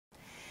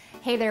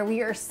Hey there, we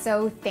are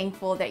so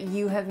thankful that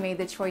you have made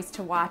the choice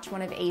to watch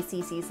one of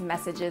ACC's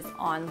messages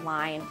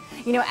online.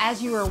 You know,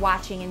 as you are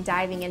watching and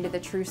diving into the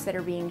truths that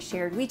are being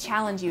shared, we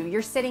challenge you.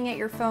 You're sitting at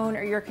your phone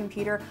or your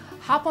computer,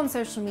 hop on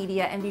social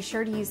media and be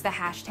sure to use the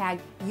hashtag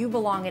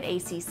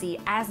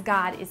YouBelongAtACC as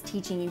God is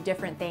teaching you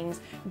different things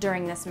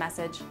during this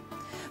message.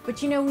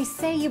 But you know, we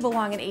say you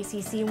belong at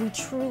ACC and we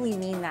truly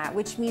mean that,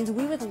 which means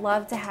we would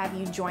love to have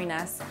you join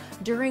us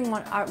during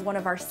one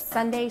of our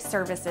Sunday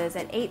services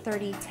at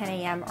 8:30, 10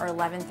 a.m. or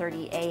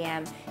 11:30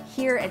 a.m.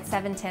 here at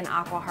 710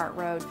 Aquahart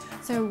Road.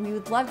 So we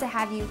would love to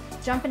have you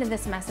jump into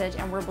this message,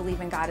 and we're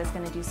believing God is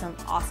going to do some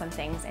awesome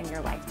things in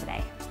your life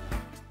today.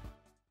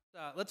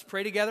 Let's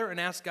pray together and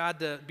ask God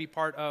to be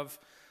part of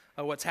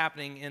what's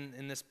happening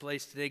in this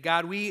place today.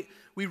 God, we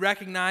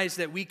recognize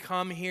that we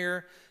come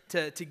here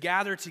to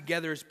gather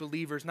together as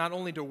believers, not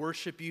only to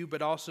worship you,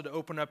 but also to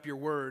open up your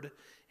word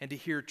and to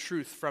hear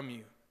truth from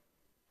you.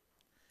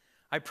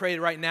 I pray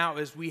right now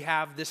as we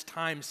have this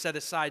time set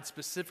aside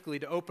specifically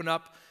to open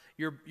up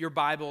your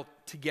Bible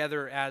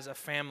together as a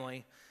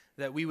family,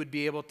 that we would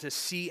be able to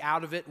see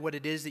out of it what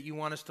it is that you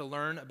want us to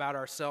learn about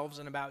ourselves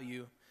and about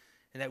you,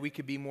 and that we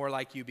could be more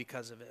like you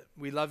because of it.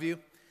 We love you.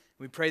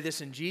 We pray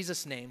this in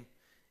Jesus' name.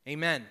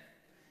 Amen.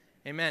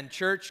 Amen.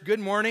 Church, good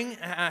morning.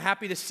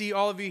 Happy to see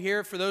all of you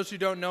here. For those who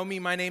don't know me,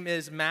 my name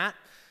is Matt.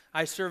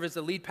 I serve as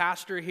the lead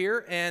pastor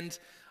here, and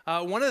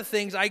one of the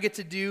things I get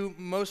to do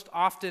most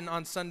often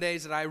on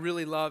Sundays that I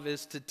really love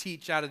is to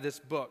teach out of this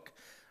book.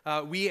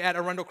 We at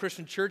Arundel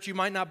Christian Church, you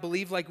might not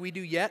believe like we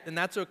do yet, and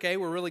that's okay.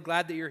 We're really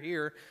glad that you're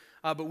here.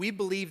 But we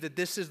believe that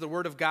this is the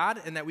Word of God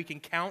and that we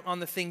can count on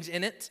the things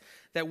in it,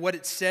 that what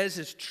it says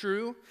is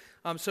true.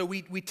 So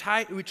we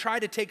try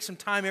to take some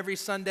time every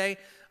Sunday.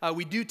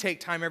 We do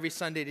take time every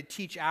Sunday to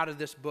teach out of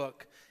this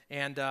book,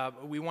 and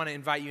we want to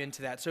invite you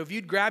into that. So if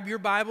you'd grab your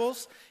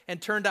Bibles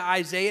and turn to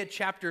Isaiah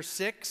chapter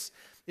 6.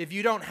 If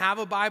you don't have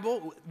a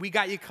Bible, we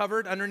got you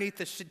covered. Underneath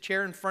the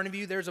chair in front of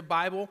you, there's a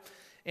Bible.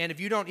 And if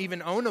you don't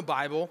even own a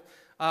Bible,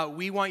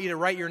 we want you to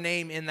write your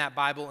name in that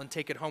Bible and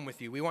take it home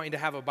with you. We want you to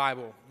have a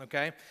Bible,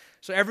 okay?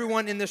 So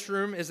everyone in this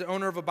room is the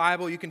owner of a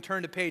Bible. You can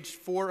turn to page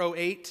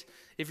 408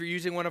 if you're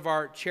using one of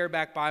our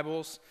chairback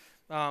Bibles.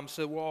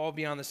 So we'll all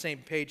be on the same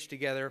page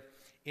together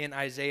in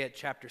Isaiah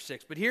chapter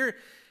 6. But here's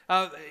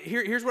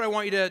what I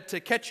want you to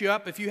catch you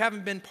up. If you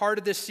haven't been part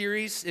of this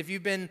series, if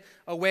you've been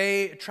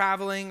away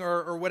traveling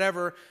or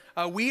whatever,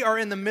 we are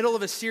in the middle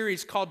of a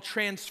series called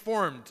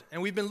Transformed.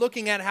 And we've been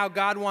looking at how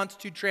God wants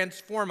to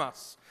transform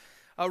us.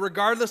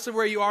 Regardless of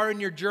where you are in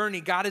your journey,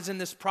 God is in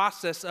this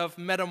process of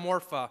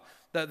metamorpha,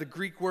 the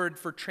Greek word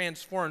for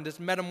transformed, this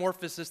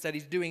metamorphosis that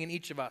he's doing in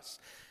each of us.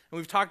 And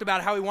we've talked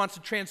about how he wants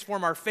to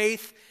transform our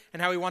faith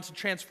and how he wants to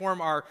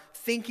transform our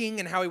thinking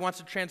and how he wants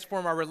to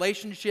transform our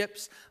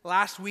relationships.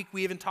 Last week,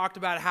 we even talked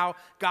about how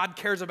God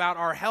cares about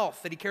our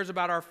health, that he cares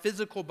about our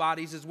physical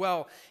bodies as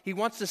well. He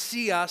wants to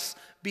see us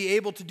be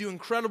able to do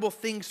incredible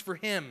things for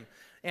him.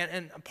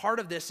 And a part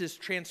of this is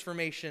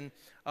transformation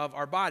of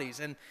our bodies.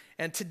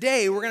 And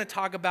today, we're going to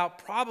talk about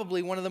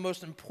probably one of the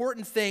most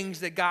important things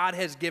that God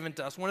has given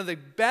to us. One of the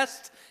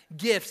best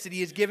gifts that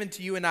he has given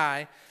to you and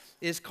I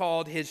is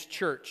called his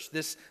church,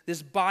 this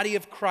body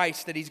of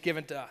Christ that he's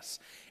given to us.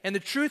 And the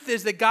truth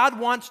is that God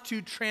wants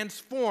to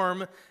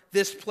transform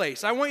this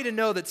place. I want you to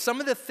know that some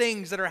of the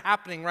things that are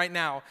happening right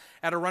now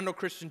at Arundel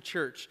Christian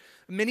Church,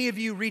 many of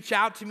you reach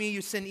out to me, you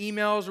send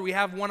emails, or we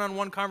have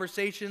one-on-one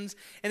conversations,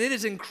 and it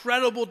is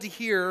incredible to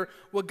hear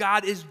what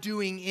God is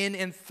doing in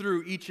and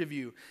through each of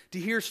you, to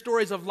hear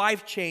stories of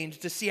life change,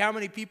 to see how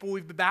many people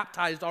we've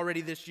baptized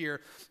already this year.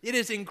 It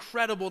is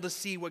incredible to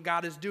see what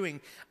God is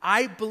doing.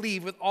 I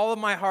believe with all of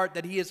my heart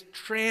that he is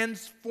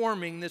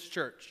transforming this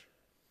church.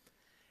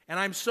 And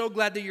I'm so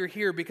glad that you're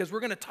here because we're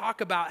going to talk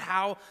about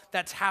how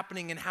that's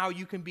happening and how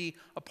you can be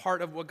a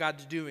part of what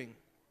God's doing.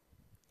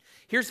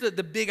 Here's the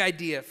big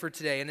idea for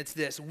today, and it's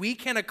this. We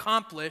can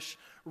accomplish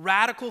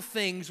radical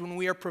things when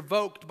we are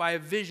provoked by a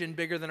vision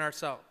bigger than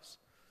ourselves.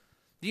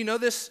 Do you know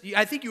this?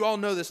 I think you all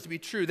know this to be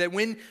true, that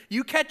when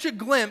you catch a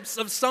glimpse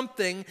of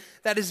something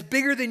that is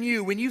bigger than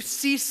you, when you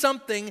see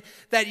something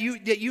that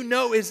you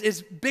know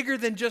is bigger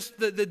than just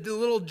the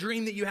little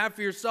dream that you have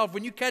for yourself,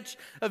 when you catch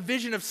a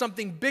vision of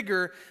something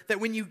bigger, that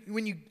when you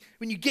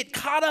get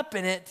caught up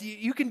in it,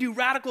 you can do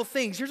radical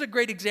things. Here's a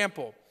great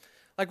example.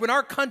 Like when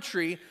our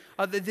country,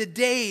 the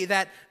day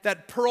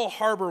that Pearl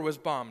Harbor was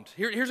bombed,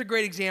 here's a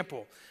great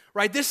example.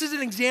 Right? This is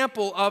an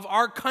example of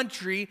our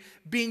country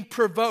being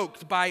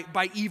provoked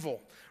by evil.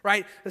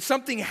 Right?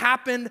 Something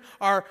happened,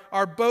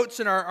 our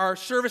boats and our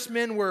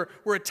servicemen were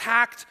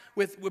attacked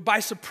by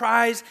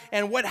surprise,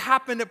 and what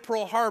happened at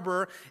Pearl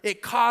Harbor,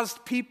 it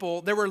caused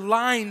people, there were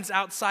lines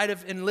outside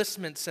of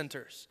enlistment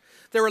centers.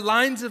 There were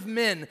lines of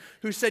men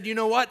who said, you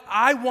know what,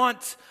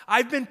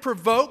 I've been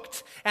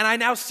provoked, and I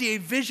now see a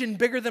vision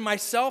bigger than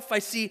myself. I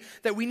see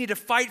that we need to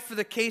fight for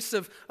the case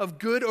of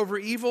good over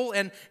evil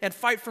and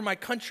fight for my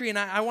country, and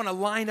I want to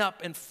line up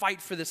and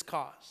fight for this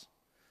cause.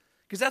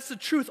 Because that's the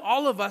truth.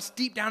 All of us,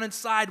 deep down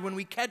inside, when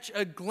we catch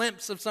a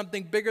glimpse of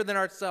something bigger than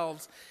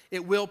ourselves,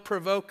 it will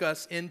provoke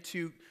us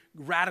into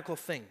radical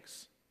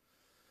things.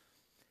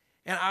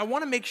 And I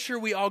want to make sure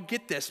we all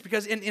get this,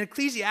 because in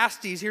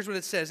Ecclesiastes, here's what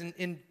it says.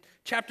 In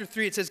chapter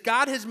 3, it says,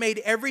 God has made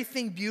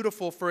everything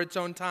beautiful for its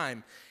own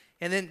time.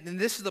 And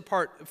this is the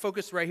part,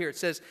 focus right here. It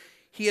says,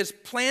 He has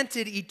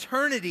planted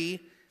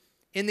eternity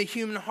in the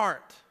human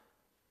heart.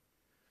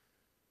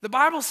 The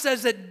Bible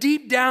says that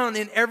deep down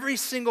in every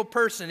single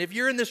person, if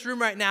you're in this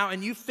room right now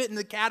and you fit in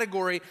the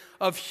category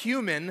of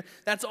human,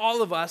 that's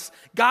all of us,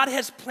 God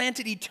has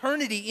planted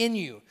eternity in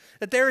you.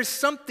 That there is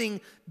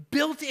something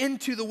built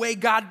into the way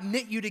God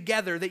knit you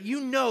together, that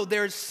you know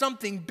there is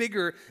something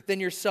bigger than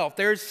yourself.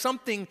 There is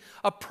something,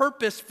 a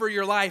purpose for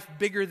your life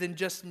bigger than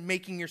just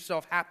making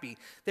yourself happy.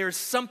 There is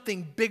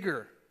something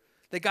bigger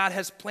that God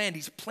has planned.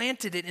 He's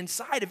planted it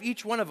inside of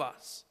each one of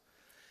us.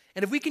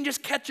 And if we can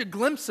just catch a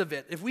glimpse of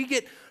it, if we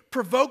get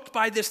provoked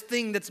by this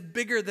thing that's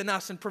bigger than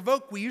us, and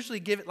provoke, we usually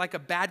give it like a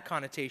bad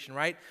connotation,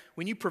 right?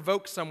 When you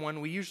provoke someone,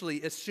 we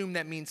usually assume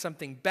that means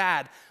something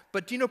bad.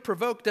 But do you know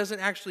provoke doesn't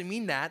actually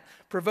mean that?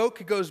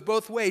 Provoke goes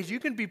both ways. You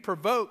can be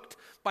provoked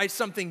by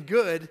something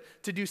good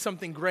to do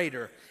something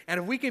greater. And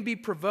if we can be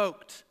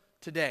provoked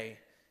today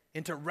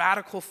into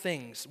radical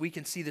things, we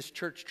can see this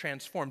church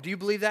transform. Do you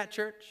believe that,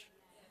 church?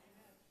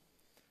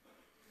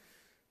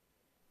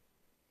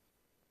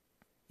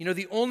 You know,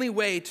 the only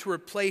way to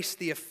replace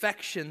the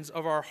affections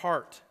of our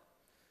heart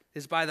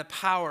is by the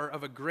power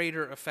of a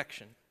greater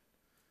affection.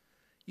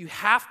 You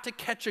have to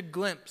catch a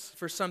glimpse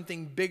for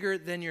something bigger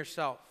than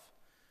yourself.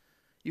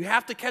 You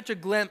have to catch a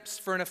glimpse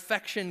for an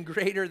affection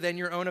greater than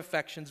your own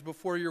affections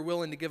before you're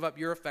willing to give up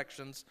your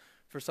affections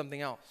for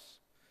something else.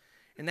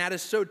 And that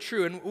is so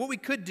true. And what we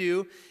could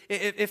do,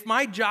 if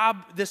my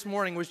job this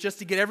morning was just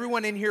to get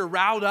everyone in here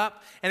riled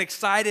up and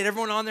excited,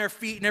 everyone on their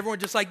feet, and everyone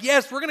just like,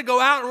 yes, we're going to go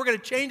out and we're going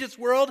to change this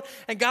world,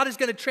 and God is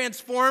going to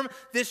transform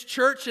this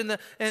church. And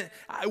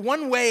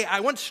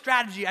one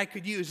strategy I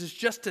could use is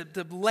just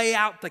to lay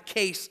out the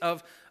case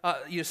of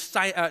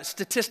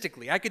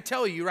statistically. I could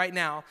tell you right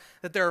now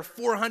that there are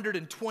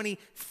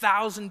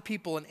 420,000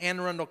 people in Anne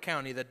Arundel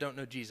County that don't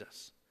know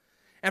Jesus.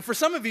 And for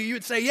some of you, you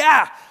would say,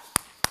 yeah,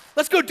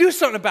 let's go do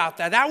something about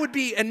that. That would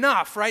be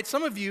enough, right?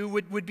 Some of you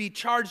would be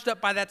charged up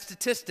by that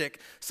statistic.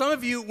 Some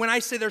of you, when I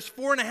say there's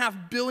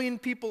 4.5 billion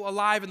people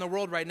alive in the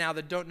world right now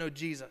that don't know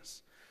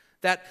Jesus,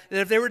 that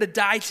if they were to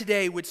die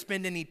today would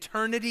spend an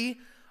eternity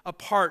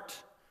apart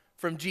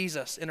from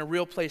Jesus in a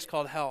real place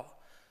called hell.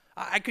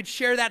 I could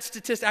share that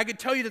statistic. I could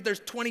tell you that there's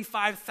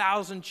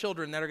 25,000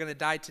 children that are going to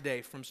die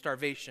today from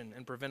starvation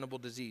and preventable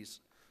disease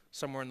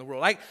somewhere in the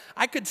world.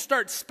 I could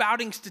start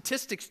spouting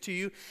statistics to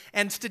you,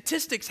 and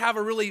statistics have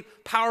a really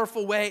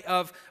powerful way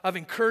of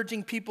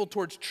encouraging people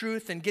towards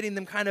truth and getting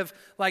them kind of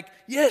like,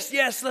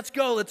 yes, let's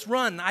go, let's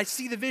run. I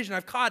see the vision,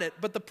 I've caught it.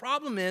 But the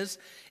problem is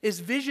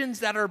visions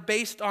that are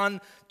based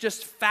on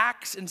just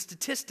facts and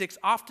statistics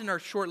often are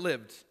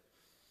short-lived.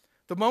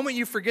 The moment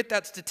you forget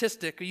that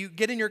statistic, you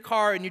get in your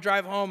car and you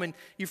drive home and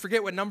you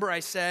forget what number I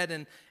said,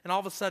 and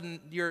all of a sudden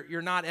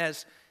you're not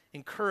as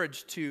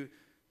encouraged to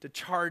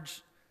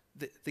charge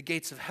the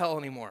gates of hell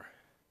anymore.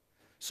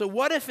 So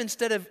what if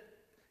instead of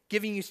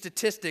giving you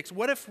statistics,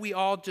 what if we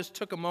all just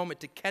took a moment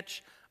to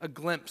catch a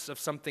glimpse of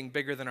something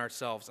bigger than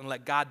ourselves and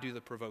let God do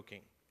the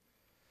provoking?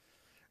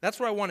 That's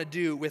what I want to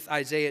do with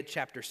Isaiah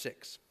chapter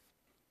 6.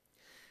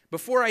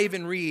 Before I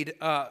even read,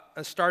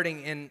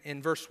 starting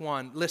in verse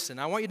 1, listen,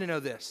 I want you to know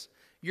this.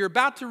 You're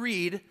about to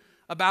read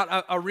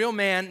about a real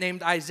man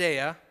named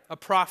Isaiah, a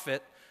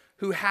prophet,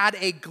 who had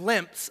a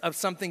glimpse of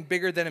something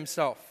bigger than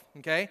himself,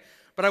 okay?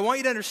 But I want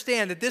you to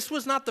understand that this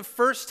was not the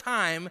first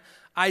time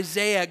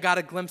Isaiah got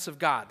a glimpse of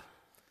God.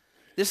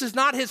 This is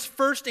not his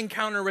first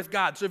encounter with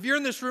God. So if you're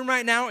in this room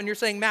right now and you're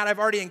saying, Matt, I've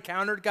already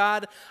encountered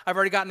God, I've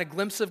already gotten a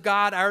glimpse of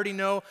God, I already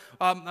know,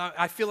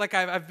 I feel like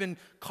I've been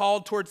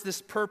called towards this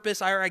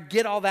purpose, I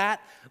get all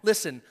that.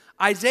 Listen,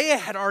 Isaiah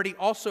had already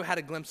also had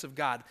a glimpse of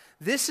God.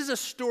 This is a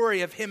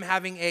story of him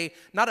having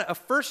not a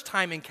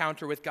first-time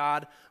encounter with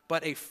God,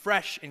 but a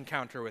fresh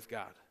encounter with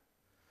God.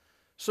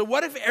 So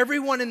what if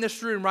everyone in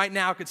this room right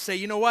now could say,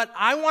 you know what,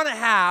 I want to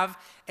have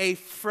a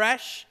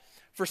fresh,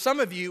 for some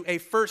of you, a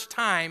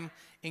first-time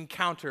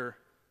encounter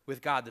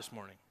with God this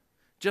morning,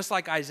 just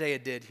like Isaiah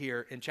did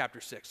here in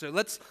chapter 6. So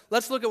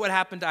let's look at what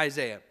happened to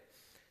Isaiah.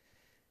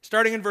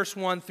 Starting in verse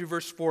 1 through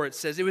verse 4, it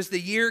says, it was the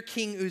year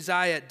King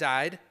Uzziah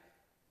died,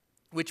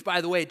 which,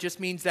 by the way, just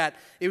means that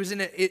it was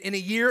in a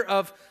year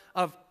of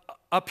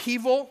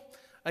upheaval,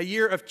 a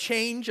year of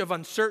change, of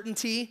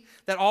uncertainty,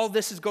 that all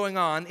this is going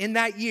on. In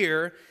that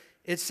year,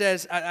 it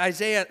says,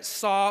 Isaiah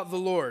saw the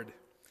Lord.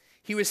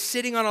 He was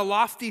sitting on a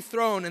lofty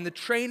throne, and the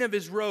train of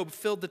his robe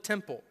filled the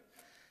temple.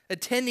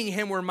 Attending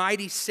him were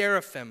mighty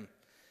seraphim.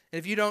 And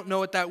if you don't know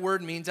what that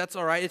word means, that's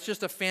all right. It's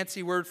just a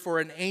fancy word for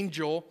an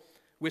angel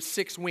with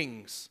 6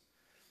 wings.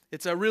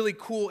 It's a really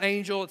cool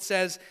angel. It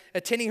says,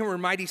 attending him were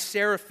mighty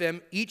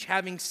seraphim, each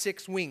having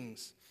 6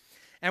 wings.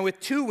 And with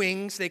 2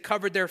 wings they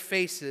covered their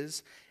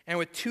faces, and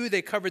with 2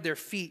 they covered their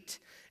feet,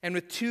 and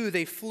with 2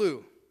 they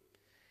flew.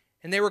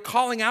 And they were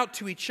calling out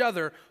to each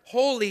other,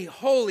 holy,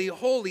 holy,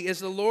 holy is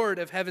the Lord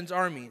of heaven's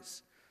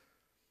armies.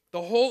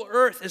 The whole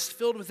earth is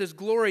filled with his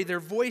glory. Their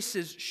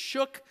voices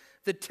shook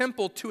the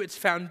temple to its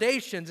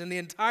foundations, and the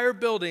entire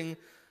building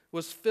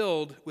was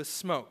filled with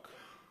smoke.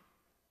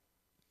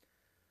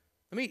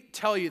 Let me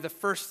tell you the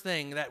first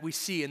thing that we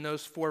see in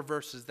those 4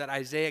 verses that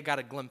Isaiah got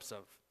a glimpse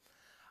of.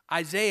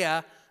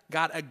 Isaiah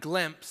got a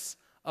glimpse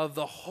of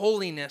the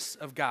holiness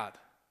of God.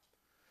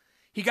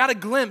 He got a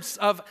glimpse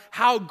of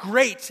how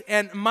great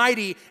and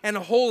mighty and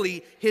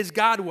holy his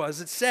God was.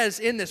 It says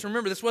in this,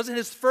 remember, this wasn't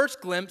his first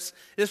glimpse,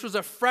 this was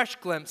a fresh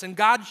glimpse. And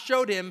God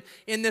showed him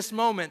in this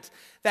moment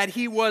that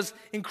he was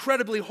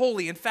incredibly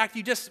holy. In fact,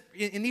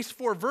 in these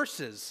 4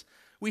 verses,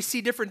 we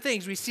see different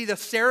things. We see the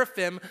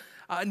seraphim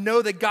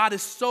know that God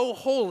is so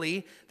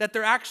holy that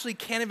they actually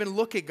can't even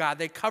look at God.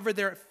 They cover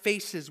their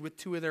faces with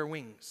 2 of their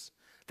wings.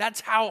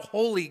 That's how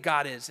holy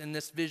God is in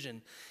this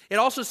vision. It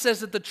also says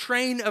that the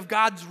train of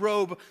God's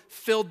robe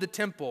filled the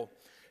temple.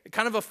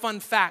 Kind of a fun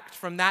fact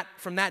from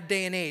that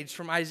day and age,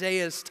 from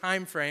Isaiah's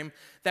time frame,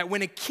 that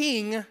when a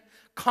king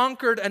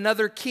conquered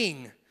another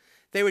king,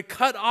 they would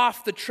cut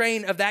off the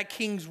train of that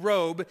king's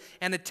robe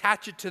and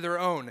attach it to their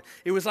own.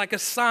 It was like a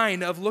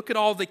sign of, look at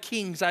all the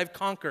kings I've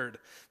conquered.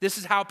 This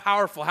is how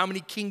powerful, how many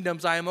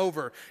kingdoms I am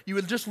over. You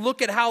would just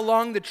look at how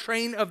long the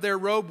train of their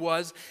robe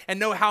was and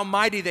know how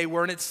mighty they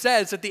were. And it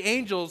says that the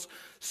angels,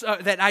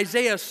 that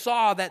Isaiah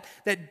saw that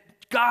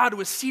God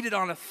was seated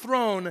on a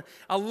throne,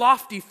 a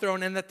lofty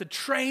throne, and that the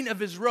train of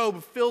his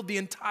robe filled the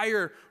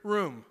entire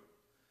room.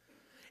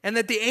 And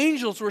that the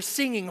angels were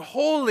singing,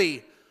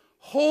 holy,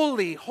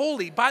 holy,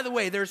 holy. By the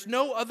way, there's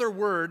no other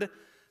word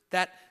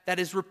that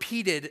is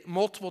repeated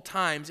multiple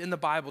times in the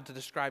Bible to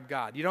describe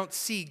God. You don't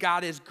see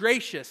God as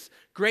gracious,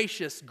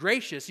 gracious,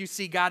 gracious. You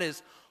see God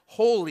as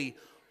holy,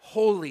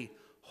 holy,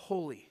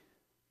 holy.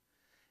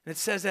 And it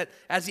says that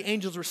as the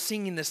angels were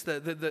singing this,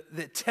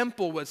 the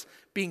temple was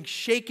being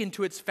shaken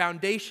to its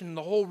foundation and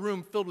the whole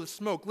room filled with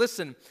smoke.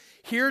 Listen,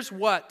 here's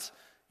what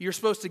you're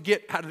supposed to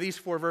get out of these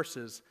 4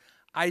 verses.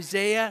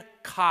 Isaiah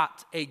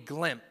caught a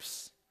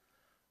glimpse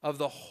of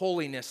the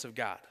holiness of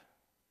God.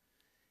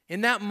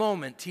 In that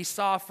moment, he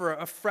saw for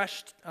a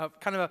fresh,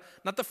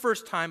 not the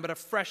first time, but a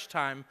fresh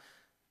time,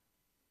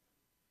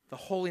 the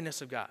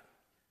holiness of God.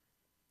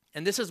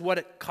 And this is what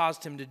it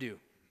caused him to do.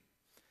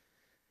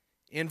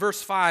 In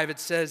verse 5, it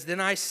says,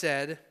 "Then I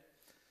said,"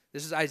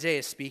 this is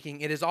Isaiah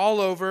speaking, "it is all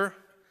over.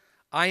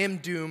 I am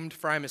doomed,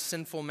 for I am a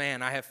sinful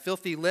man. I have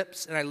filthy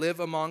lips, and I live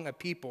among a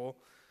people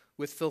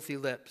with filthy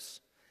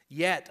lips.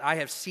 Yet I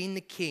have seen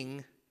the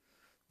King,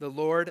 the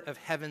Lord of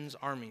heaven's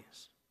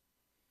armies."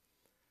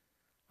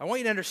 I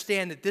want you to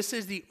understand that this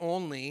is the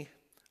only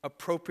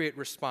appropriate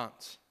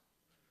response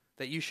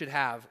that you should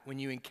have when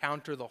you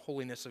encounter the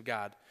holiness of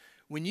God.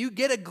 When you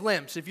get a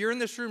glimpse, if you're in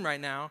this room right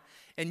now,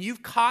 and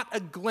you've caught a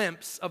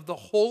glimpse of the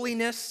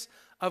holiness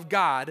of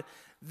God,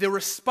 the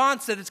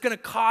response that it's going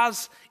to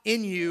cause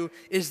in you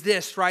is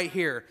this right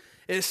here.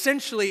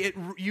 Essentially,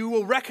 you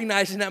will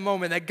recognize in that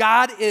moment that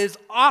God is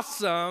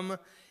awesome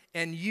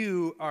and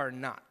you are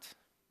not.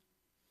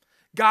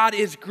 God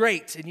is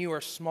great and you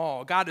are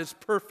small. God is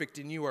perfect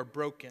and you are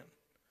broken.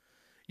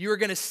 You are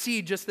going to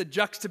see just the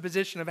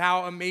juxtaposition of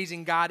how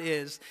amazing God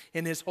is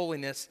in his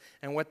holiness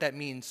and what that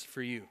means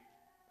for you.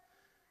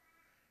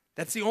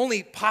 That's the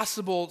only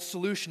possible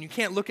solution. You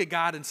can't look at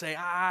God and say,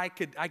 I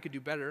could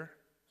do better.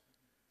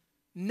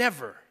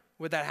 Never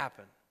would that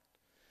happen.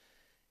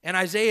 And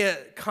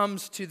Isaiah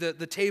comes to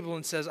the table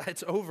and says,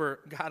 "It's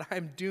over, God,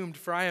 I'm doomed,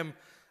 for I am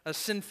a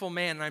sinful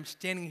man, and I'm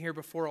standing here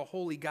before a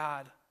holy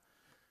God.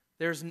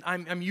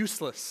 I'm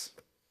useless,"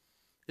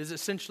 is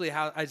essentially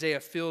how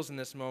Isaiah feels in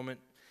this moment.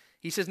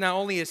 He says not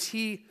only is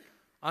he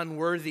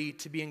unworthy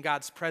to be in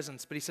God's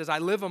presence, but he says, "I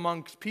live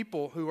amongst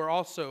people who are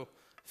also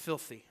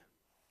filthy."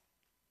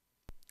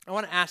 I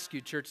want to ask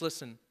you, church,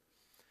 listen.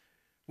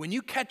 When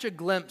you catch a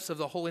glimpse of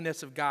the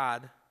holiness of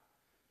God,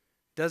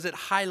 does it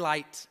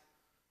highlight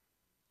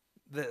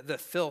the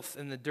filth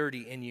and the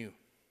dirty in you?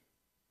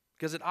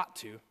 Because it ought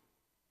to.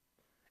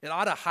 It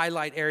ought to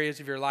highlight areas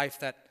of your life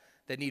that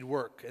need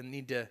work and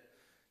need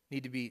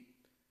to be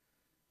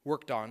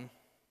worked on.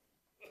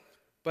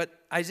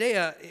 But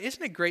Isaiah,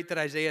 isn't it great that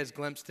Isaiah's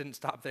glimpse didn't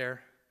stop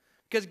there?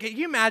 Because can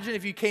you imagine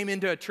if you came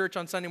into a church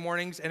on Sunday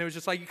mornings and it was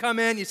just like you come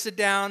in, you sit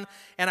down,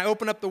 and I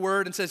open up the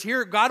Word and says,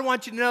 "Here, God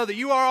wants you to know that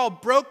you are all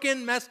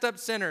broken, messed up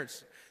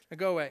sinners. Now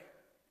go away."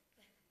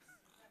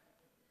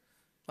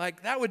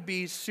 Like, that would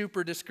be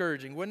super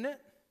discouraging, wouldn't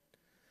it?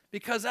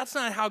 Because that's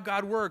not how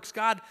God works.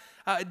 God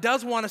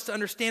does want us to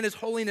understand his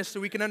holiness so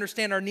we can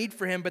understand our need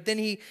for him. But then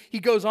he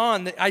goes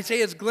on.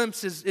 Isaiah's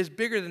glimpse is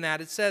bigger than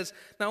that. It says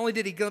not only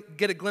did he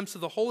get a glimpse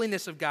of the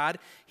holiness of God,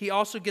 he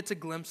also gets a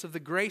glimpse of the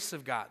grace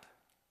of God.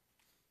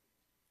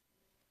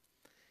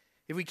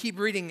 If we keep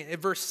reading at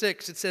verse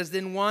 6, it says,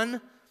 "Then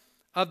one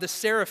of the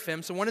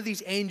seraphim," so one of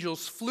these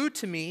angels, "flew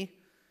to me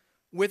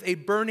with a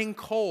burning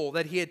coal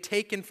that he had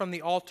taken from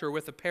the altar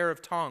with a pair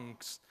of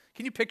tongs."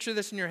 Can you picture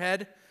this in your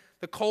head?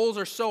 The coals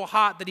are so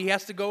hot that he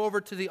has to go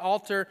over to the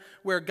altar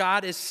where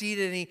God is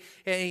seated,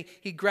 and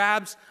he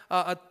grabs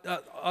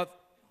a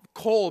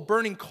coal,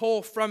 burning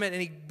coal from it,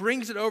 and he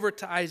brings it over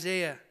to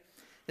Isaiah.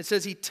 It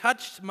says, "He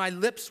touched my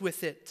lips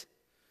with it,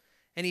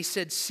 and he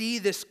said, "See,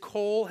 this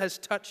coal has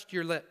touched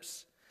your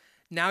lips.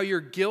 Now your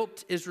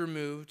guilt is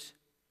removed,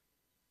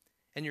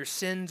 and your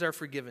sins are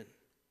forgiven."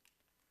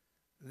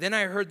 Then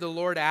I heard the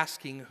Lord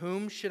asking,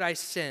 "Whom should I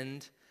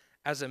send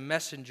as a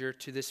messenger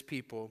to this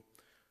people?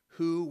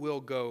 Who will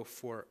go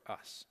for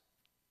us?"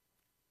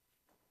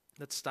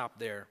 Let's stop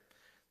there.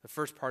 The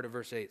first part of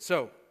verse 8.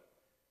 So,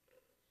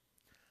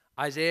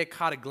 Isaiah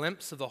caught a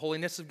glimpse of the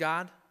holiness of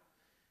God,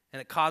 and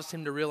it caused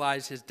him to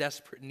realize his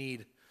desperate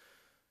need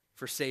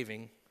for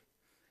saving.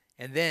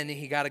 And then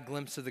he got a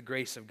glimpse of the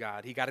grace of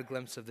God. He got a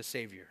glimpse of the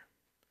Savior.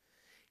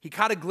 He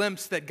caught a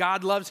glimpse that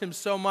God loves him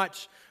so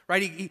much,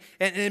 right?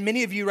 And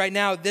many of you right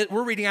now,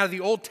 we're reading out of the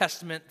Old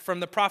Testament from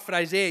the prophet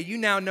Isaiah. You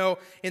now know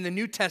in the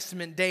New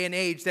Testament day and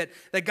age that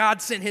God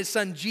sent his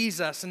son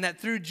Jesus, and that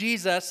through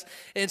Jesus,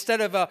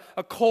 instead of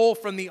a coal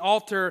from the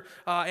altar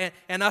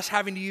and us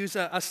having to use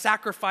a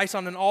sacrifice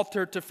on an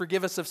altar to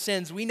forgive us of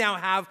sins, we now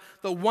have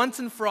the once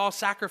and for all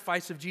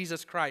sacrifice of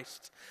Jesus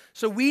Christ.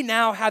 So we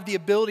now have the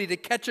ability to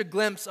catch a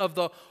glimpse of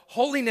the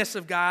holiness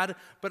of God,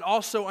 but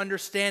also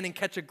understand and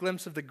catch a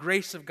glimpse of the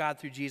grace of God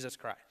through Jesus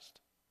Christ.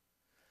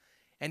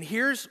 And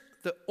here's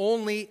the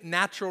only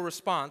natural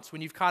response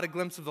when you've caught a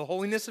glimpse of the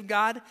holiness of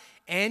God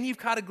and you've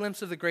caught a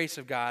glimpse of the grace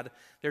of God.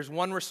 There's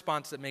one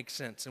response that makes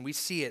sense, and we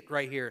see it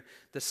right here,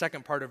 the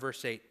second part of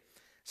verse 8.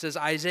 It says,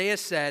 Isaiah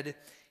said,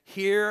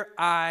 "Here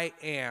I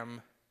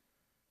am,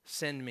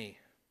 send me."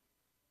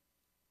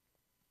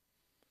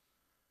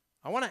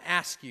 I want to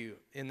ask you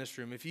in this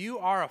room, if you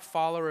are a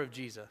follower of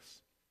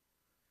Jesus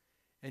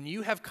and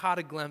you have caught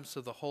a glimpse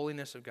of the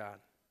holiness of God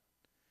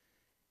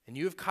and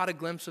you have caught a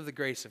glimpse of the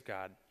grace of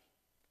God,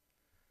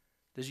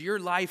 does your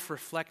life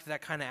reflect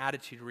that kind of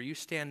attitude where you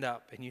stand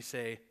up and you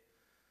say,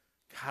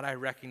 "God, I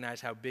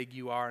recognize how big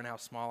you are and how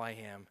small I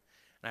am.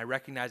 And I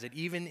recognize that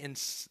even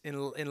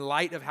in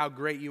light of how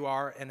great you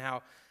are and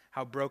how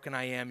broken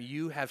I am,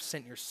 you have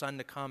sent your son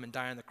to come and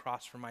die on the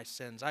cross for my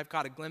sins. I've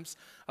caught a glimpse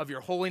of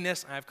your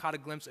holiness, and I've caught a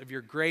glimpse of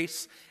your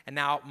grace, and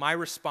now my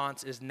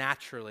response is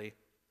naturally,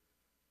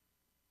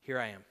 here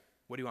I am.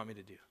 What do you want me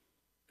to do?"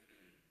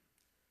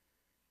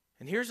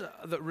 And here's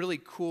the really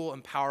cool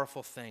and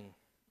powerful thing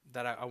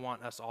that I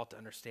want us all to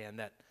understand,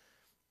 that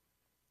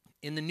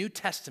in the New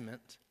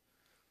Testament,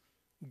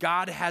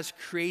 God has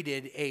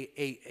created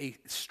a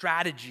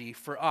strategy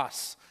for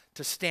us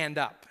to stand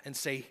up and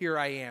say, "Here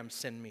I am,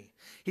 send me."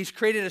 He's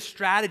created a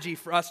strategy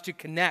for us to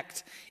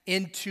connect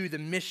into the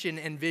mission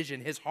and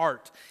vision, his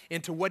heart,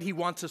 into what he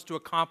wants us to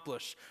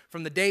accomplish.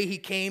 From the day he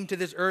came to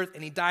this earth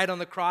and he died on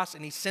the cross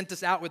and he sent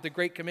us out with the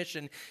Great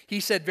Commission, he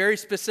said very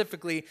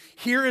specifically,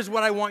 "Here is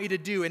what I want you to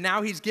do." And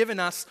now he's given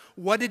us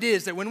what it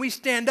is that when we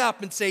stand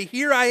up and say,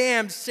 "Here I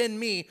am, send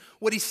me,"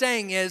 what he's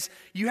saying is,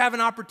 you have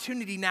an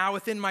opportunity now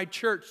within my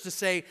church to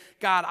say,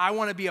 "God, I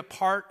want to be a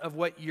part of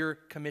what your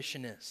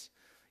commission is."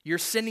 You're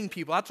sending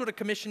people. That's what a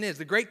commission is.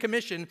 The Great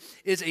Commission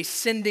is a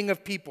sending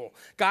of people.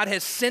 God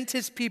has sent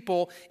his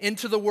people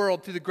into the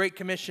world through the Great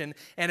Commission.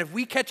 And if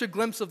we catch a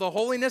glimpse of the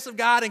holiness of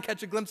God and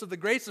catch a glimpse of the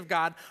grace of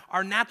God,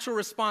 our natural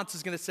response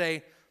is going to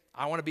say,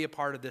 "I want to be a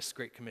part of this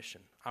Great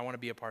Commission. I want to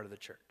be a part of the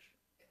church.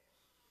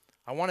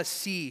 I want to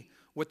see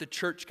what the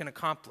church can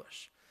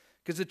accomplish."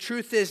 Because the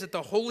truth is that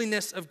the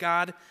holiness of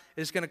God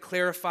is going to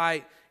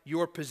clarify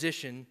your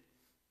position,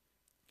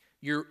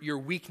 your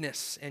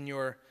weakness, and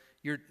your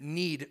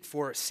need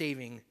for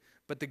saving,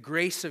 but the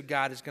grace of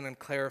God is going to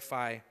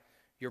clarify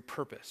your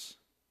purpose.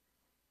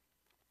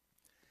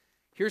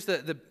 Here's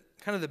the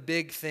kind of the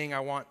big thing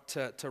I want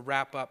to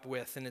wrap up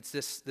with, and it's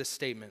this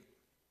statement.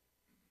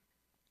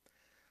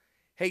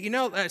 Hey, you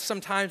know,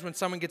 sometimes when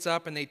someone gets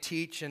up and they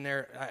teach and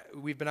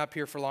we've been up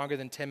here for longer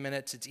than 10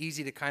 minutes, it's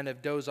easy to kind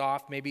of doze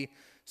off. Maybe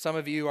some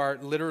of you are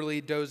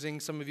literally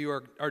dozing, some of you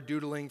are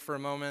doodling for a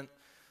moment.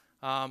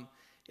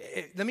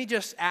 Let me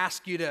just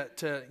ask you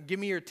to give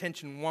me your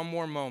attention one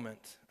more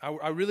moment.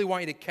 I really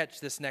want you to catch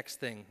this next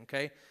thing,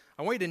 okay?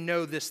 I want you to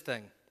know this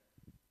thing.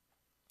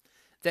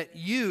 That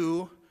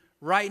you,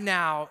 right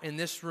now in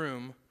this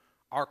room,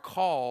 are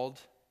called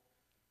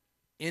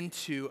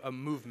into a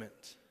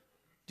movement.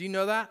 Do you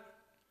know that?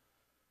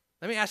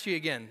 Let me ask you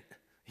again.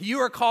 You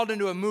are called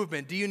into a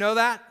movement. Do you know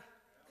that?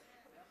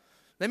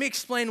 Let me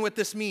explain what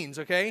this means,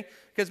 okay?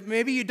 Because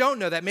maybe you don't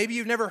know that. Maybe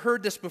you've never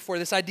heard this before,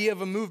 this idea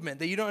of a movement,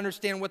 that you don't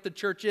understand what the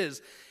church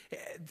is.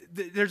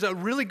 There's a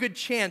really good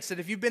chance that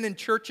if you've been in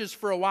churches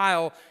for a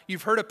while,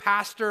 you've heard a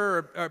pastor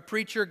or a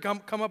preacher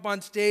come up on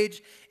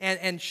stage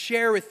and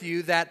share with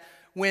you that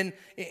when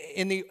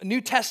in the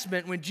New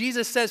Testament, when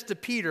Jesus says to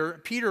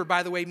Peter,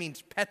 by the way,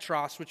 means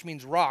Petros, which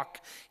means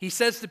rock. He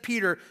says to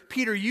Peter,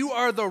 "Peter, you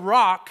are the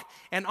rock,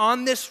 and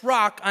on this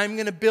rock I'm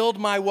going to build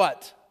my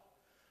what?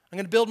 I'm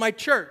going to build my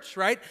church,"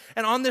 right?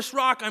 "And on this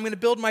rock, I'm going to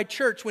build my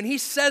church." When he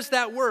says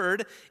that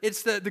word,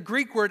 it's the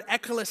Greek word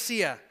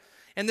ekklesia.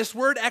 And this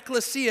word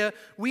ekklesia,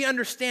 we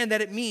understand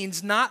that it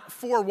means not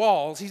four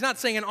walls. He's not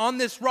saying, "And on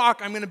this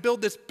rock, I'm going to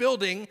build this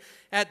building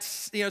at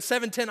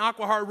 710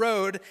 Aquahart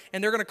Road,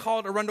 and they're going to call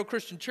it Arundel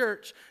Christian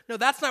Church." No,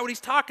 that's not what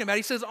he's talking about.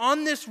 He says,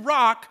 "On this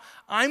rock,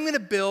 I'm going to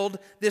build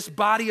this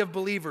body of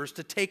believers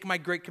to take my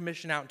Great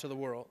Commission out into the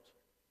world."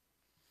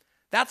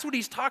 That's what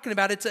he's talking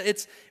about.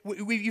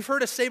 You've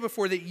heard us say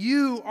before that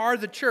you are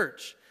the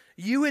church.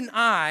 You and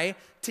I,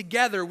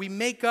 together, we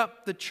make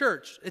up the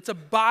church. It's a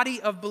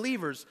body of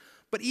believers.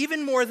 But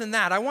even more than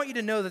that, I want you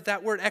to know that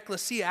that word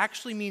ecclesia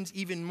actually means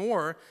even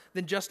more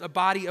than just a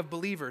body of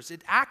believers.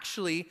 It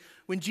actually,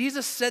 when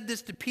Jesus said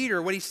this to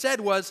Peter, what he said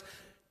was,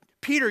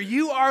 Peter,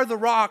 you are the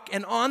rock,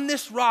 and on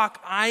this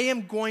rock I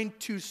am going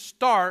to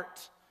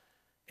start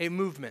a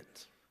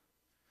movement.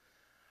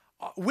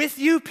 With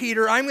you,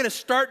 Peter, I'm going to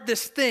start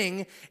this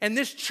thing, and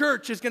this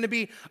church is going to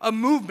be a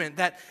movement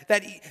that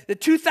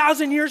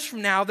 2,000 years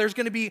from now, there's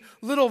going to be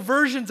little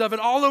versions of it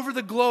all over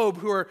the globe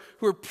who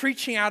are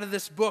preaching out of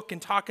this book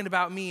and talking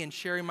about me and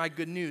sharing my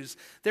good news.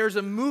 There's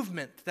a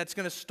movement that's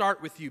going to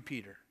start with you,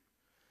 Peter.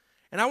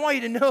 And I want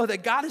you to know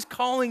that God is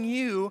calling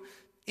you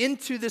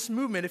into this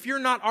movement. If you're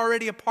not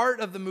already a part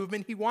of the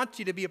movement, he wants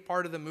you to be a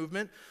part of the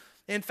movement.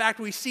 In fact,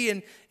 we see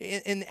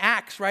in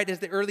Acts, right, as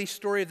the early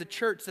story of the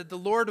church, that the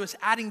Lord was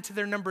adding to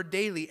their number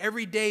daily.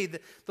 Every day,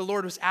 the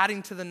Lord was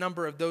adding to the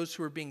number of those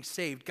who were being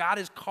saved. God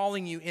is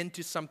calling you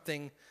into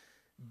something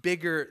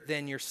bigger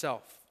than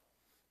yourself.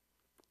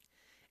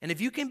 And if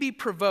you can be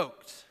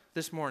provoked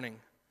this morning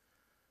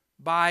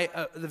by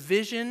the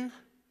vision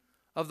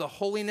of the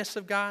holiness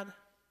of God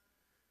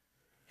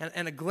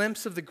and a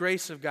glimpse of the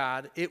grace of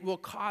God, it will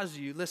cause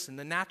you, listen,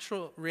 the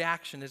natural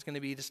reaction is going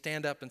to be to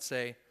stand up and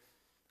say,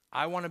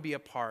 I want to be a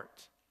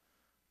part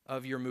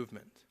of your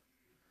movement.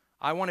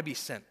 I want to be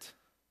sent.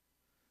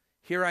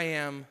 Here I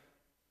am,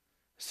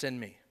 send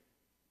me.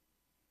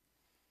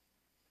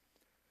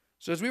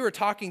 So as we were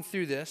talking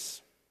through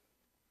this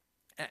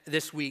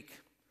week,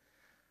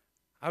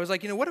 I was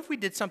like, what if we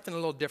did something a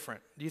little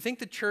different? Do you think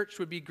the church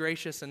would be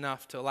gracious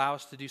enough to allow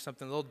us to do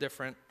something a little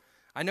different?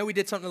 I know we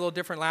did something a little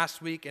different last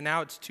week, and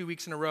now it's 2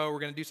 weeks in a row. We're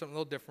going to do something a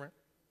little different.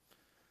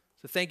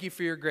 So thank you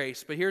for your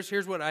grace. But here's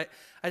what I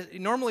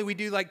normally we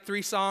do like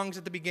 3 songs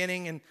at the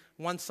beginning and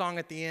 1 song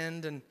at the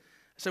end. And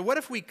so what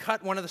if we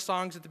cut one of the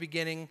songs at the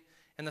beginning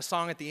and the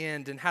song at the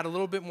end and had a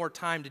little bit more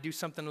time to do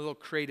something a little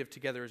creative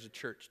together as a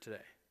church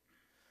today?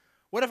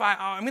 What if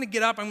I'm going to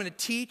get up, I'm going to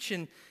teach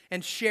and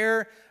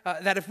share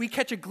that if we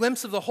catch a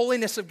glimpse of the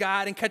holiness of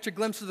God and catch a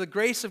glimpse of the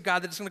grace of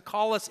God, that it's going to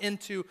call us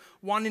into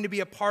wanting to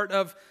be a part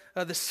of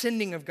the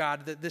sending of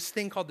God, this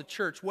thing called the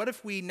church. What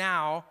if we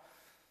now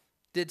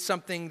did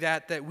something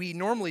that we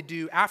normally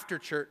do after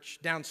church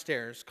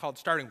downstairs called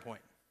Starting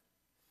Point?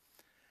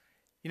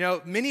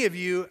 Many of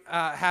you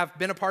have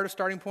been a part of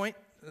Starting Point.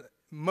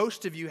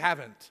 Most of you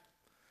haven't.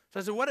 So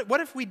I said,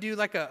 what if we do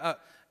like a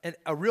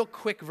real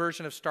quick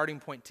version of Starting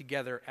Point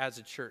together as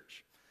a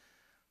church?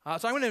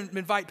 So I'm going to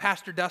invite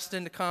Pastor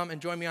Dustin to come and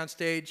join me on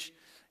stage.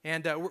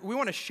 And we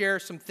want to share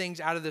some things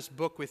out of this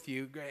book with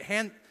you.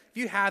 If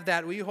you have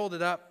that, will you hold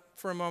it up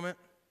for a moment?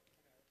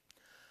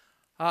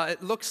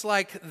 It looks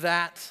like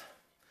that.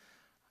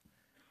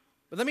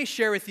 But let me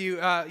share with you,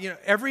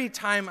 every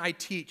time I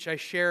teach, I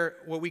share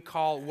what we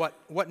call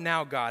What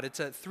Now God. It's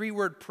a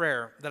 3-word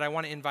prayer that I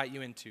want to invite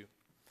you into.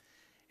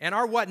 And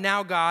our What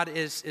Now God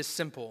is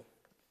simple.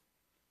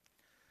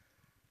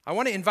 I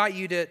want to invite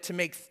you to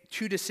make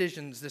 2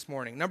 decisions this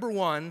morning. Number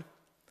 1,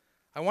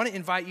 I want to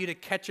invite you to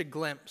catch a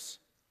glimpse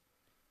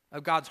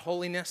of God's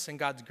holiness and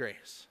God's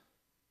grace.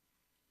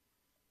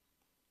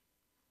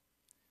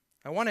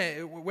 I want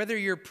to, whether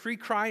you're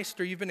pre-Christ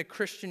or you've been a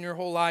Christian your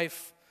whole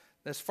life,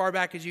 as far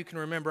back as you can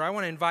remember, I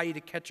want to invite you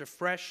to catch a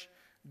fresh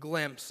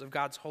glimpse of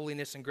God's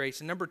holiness and grace.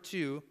 And number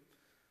 2,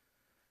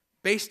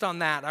 based on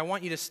that, I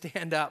want you to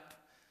stand up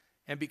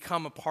and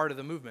become a part of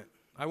the movement.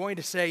 I want you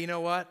to say, you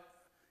know what?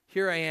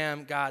 Here I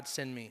am, God,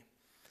 send me.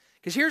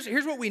 Because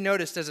here's what we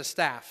noticed as a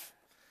staff.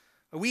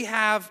 We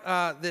have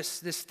this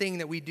thing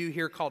that we do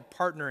here called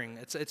partnering.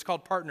 It's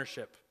called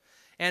partnership.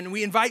 And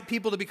we invite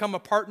people to become a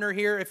partner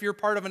here. If you're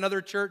part of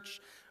another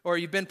church, or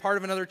you've been part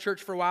of another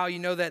church for a while, you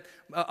know that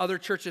other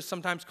churches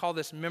sometimes call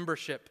this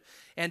membership.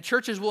 And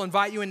churches will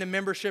invite you into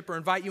membership or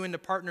invite you into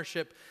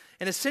partnership.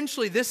 And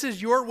essentially, this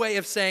is your way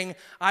of saying,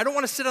 I don't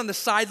want to sit on the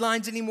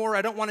sidelines anymore.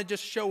 I don't want to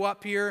just show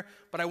up here,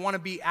 but I want to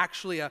be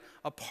actually a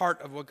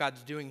part of what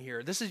God's doing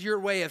here. This is your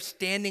way of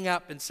standing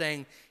up and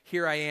saying,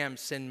 here I am,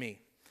 send me.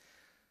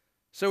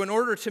 So in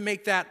order to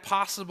make that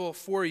possible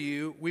for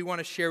you, we want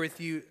to share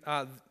with you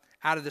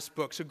out of this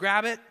book. So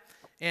grab it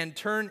and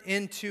turn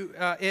into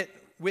it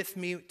with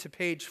me to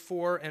page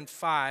 4 and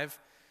 5.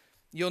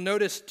 You'll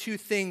notice 2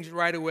 things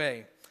right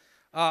away.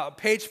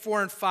 Page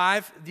 4 and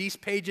 5, these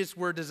pages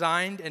were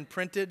designed and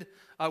printed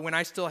when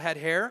I still had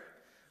hair.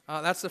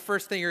 That's the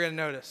first thing you're going to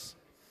notice.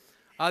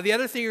 The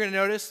other thing you're going to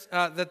notice,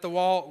 that the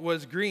wall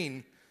was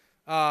green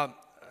about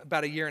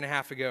 1.5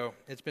 years ago.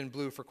 It's been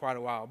blue for quite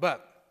a while.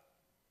 But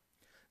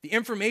the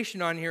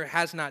information on here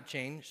has not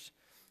changed.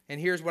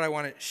 And here's what I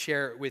want to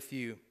share with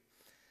you.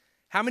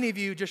 How many of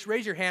you, just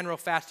raise your hand real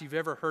fast, you've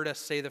ever heard us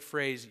say the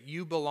phrase,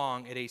 you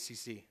belong at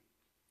ACC?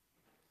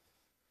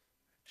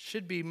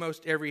 Should be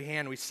most every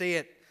hand. We say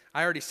it,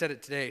 I already said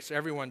it today, so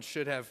everyone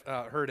should have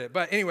heard it.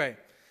 But anyway,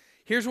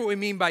 here's what we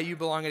mean by you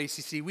belong at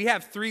ACC. We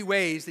have 3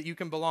 ways that you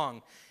can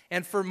belong.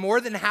 And for more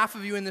than half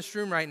of you in this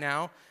room right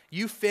now,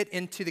 you fit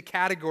into the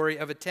category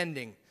of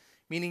attending,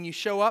 meaning you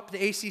show up to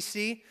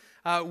ACC.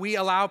 We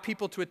allow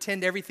people to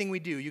attend everything we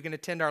do. You can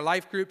attend our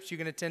life groups. You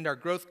can attend our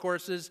growth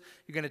courses.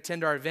 You can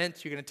attend our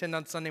events. You can attend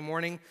on Sunday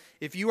morning.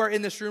 If you are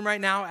in this room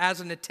right now as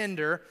an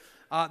attender,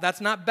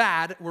 that's not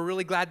bad. We're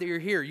really glad that you're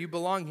here. You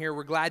belong here.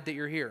 We're glad that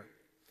you're here.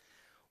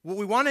 What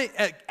we want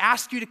to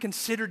ask you to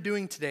consider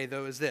doing today,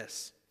 though, is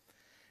this.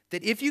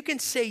 That if you can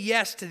say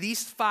yes to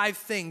these 5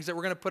 things that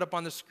we're going to put up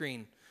on the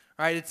screen,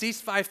 all right, it's these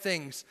 5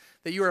 things,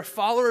 that you are a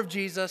follower of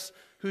Jesus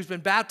who's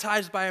been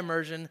baptized by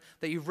immersion,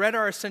 that you've read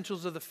our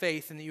essentials of the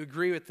faith and that you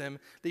agree with them,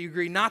 that you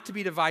agree not to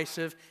be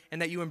divisive,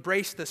 and that you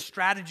embrace the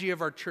strategy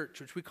of our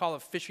church, which we call a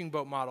fishing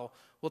boat model.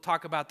 We'll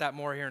talk about that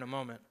more here in a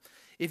moment.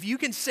 If you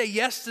can say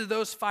yes to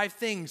those 5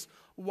 things,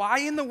 why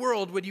in the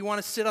world would you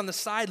want to sit on the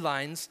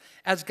sidelines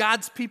as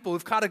God's people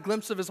who've caught a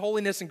glimpse of his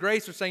holiness and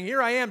grace are saying,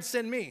 here I am,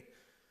 send me?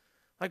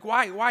 Like,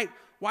 why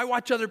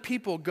watch other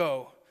people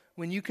go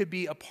when you could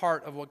be a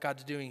part of what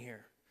God's doing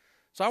here?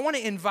 So I want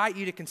to invite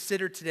you to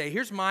consider today.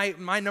 Here's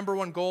my number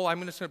one goal.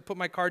 I'm just going to put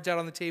my cards out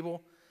on the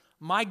table.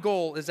 My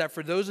goal is that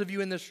for those of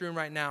you in this room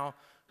right now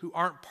who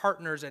aren't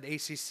partners at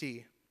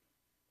ACC,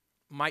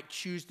 might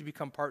choose to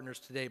become partners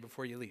today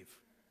before you leave.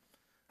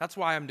 That's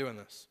why I'm doing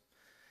this.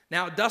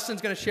 Now,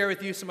 Dustin's going to share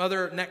with you some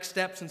other next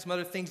steps and some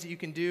other things that you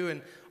can do,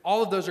 and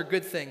all of those are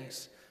good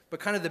things, but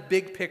kind of the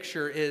big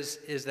picture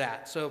is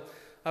that. So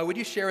would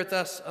you share with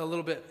us a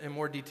little bit in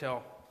more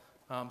detail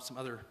some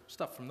other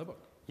stuff from the book?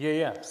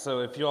 Yeah. So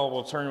if you all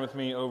will turn with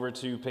me over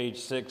to page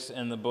 6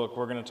 in the book,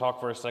 we're going to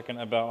talk for a second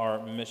about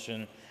our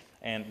mission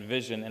and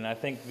vision. And I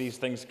think these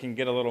things can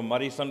get a little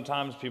muddy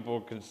sometimes. People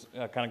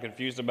get kind of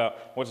confused about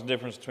what's the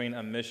difference between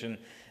a mission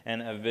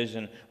and a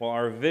vision. Well,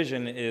 our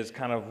vision is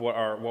kind of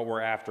what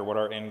we're after, what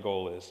our end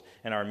goal is.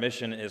 And our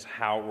mission is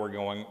how we're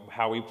going,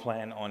 how we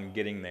plan on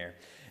getting there.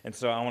 And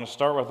so I want to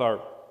start with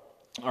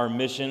our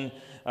mission.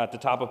 At the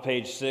top of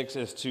page 6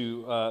 is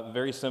to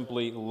very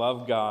simply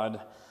love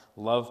God,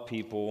 love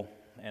people,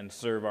 and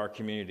serve our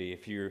community.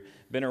 If you've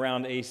been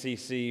around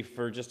ACC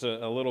for just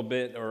a little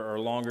bit or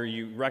longer,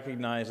 you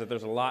recognize that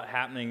there's a lot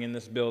happening in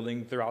this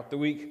building throughout the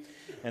week,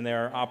 and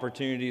there are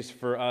opportunities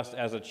for us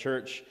as a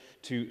church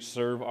to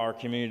serve our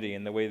community.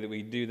 And the way that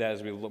we do that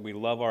is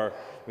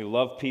we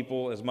love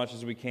people as much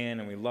as we can,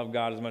 and we love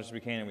God as much as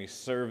we can, and we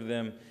serve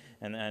them,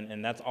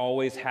 and that's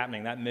always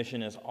happening. That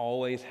mission is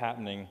always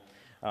happening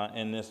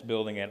in this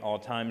building at all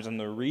times, and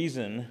the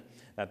reason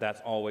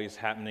that's always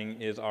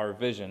happening is our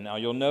vision. Now,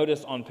 you'll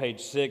notice on page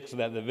 6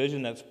 that the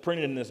vision that's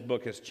printed in this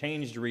book has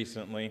changed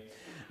recently,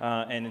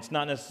 and it's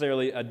not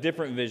necessarily a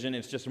different vision.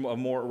 It's just a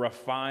more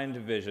refined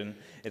vision.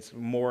 It's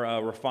more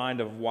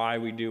refined of why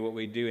we do what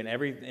we do,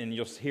 and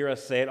you'll hear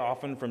us say it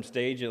often from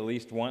stage at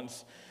least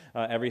once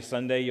every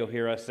Sunday. You'll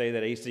hear us say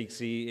that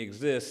ACC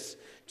exists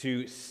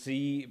to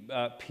see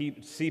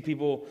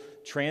people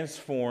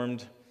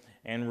transformed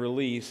and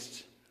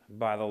released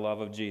by the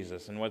love of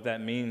Jesus. And what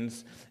that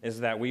means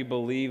is that we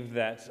believe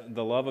that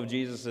the love of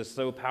Jesus is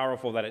so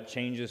powerful that it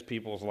changes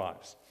people's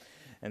lives.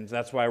 And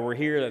that's why we're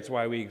here, that's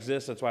why we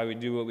exist, that's why we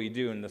do what we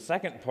do. And the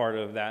second part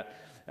of that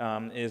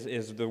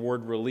is the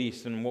word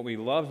release. And what we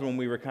loved when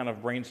we were kind of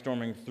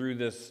brainstorming through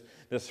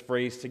this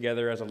phrase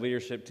together as a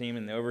leadership team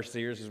and the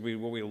overseers,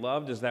 what we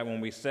loved is that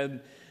when we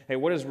said, hey,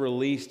 what does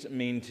released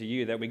mean to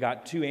you? That we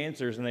got 2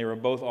 answers and they were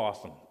both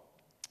awesome.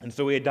 And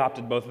so we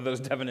adopted both of those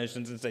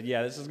definitions and said,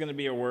 yeah, this is going to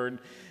be a word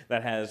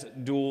that has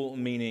dual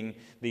meaning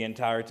the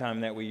entire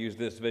time that we use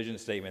this vision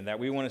statement, that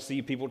we want to see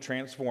people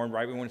transformed,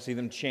 right? We want to see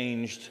them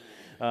changed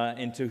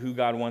into who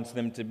God wants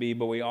them to be,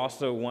 but we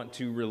also want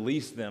to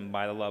release them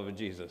by the love of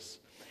Jesus.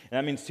 And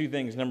that means 2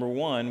 things. Number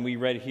 1, we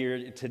read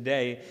here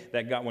today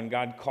that when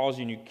God calls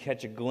you and you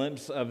catch a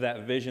glimpse of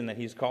that vision that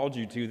he's called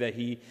you to, that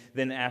he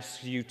then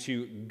asks you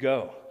to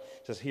go.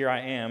 He says, here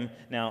I am,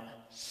 now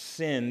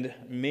send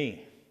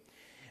me.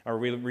 Or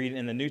we read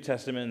in the New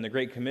Testament in the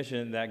Great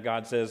Commission that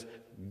God says,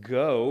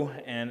 go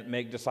and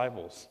make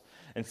disciples.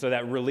 And so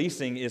that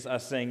releasing is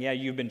us saying, yeah,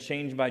 you've been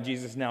changed by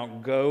Jesus, now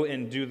go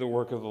and do the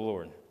work of the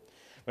Lord.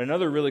 But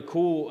another really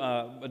cool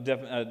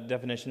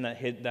definition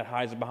that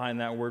hides behind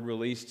that word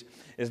released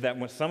is that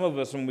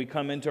when we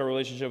come into a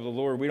relationship with the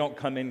Lord, we don't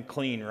come in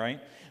clean, right?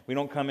 We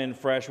don't come in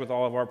fresh with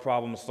all of our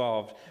problems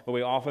solved, but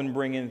we often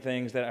bring in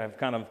things that have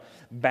kind of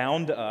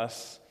bound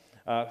us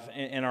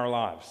in our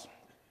lives.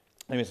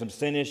 Maybe some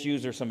sin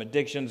issues or some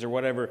addictions or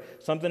whatever.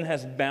 Something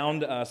has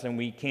bound us and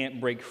we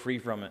can't break free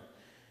from it.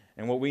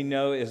 And what we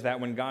know is that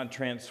when God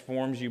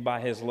transforms you by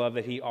his love,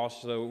 that he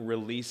also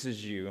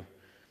releases you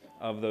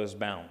of those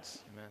bounds.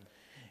 Amen.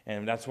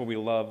 And that's what we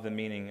love the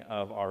meaning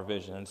of our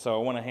vision. And so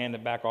I want to hand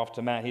it back off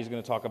to Matt. He's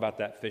going to talk about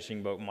that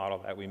fishing boat model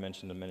that we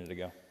mentioned a minute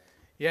ago.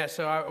 Yeah,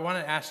 so I want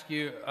to ask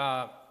you,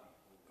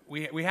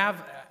 we're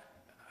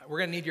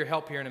going to need your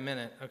help here in a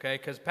minute, okay?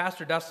 Because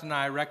Pastor Dustin and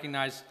I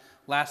recognized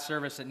last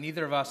service that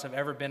neither of us have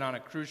ever been on a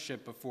cruise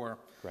ship before.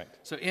 Correct.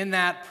 So in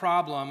that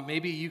problem,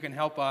 maybe you can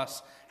help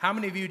us. How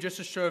many of you, just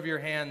a show of your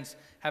hands,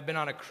 have been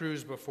on a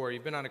cruise before?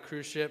 You've been on a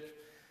cruise ship?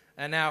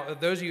 And now,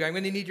 those of you, I'm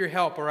going to need your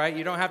help, all right?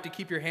 You don't have to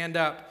keep your hand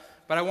up,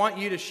 but I want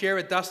you to share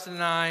with Dustin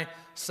and I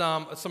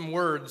some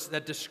words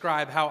that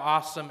describe how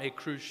awesome a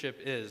cruise ship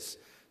is.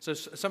 So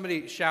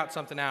somebody shout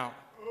something out.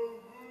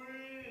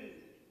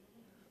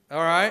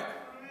 All right?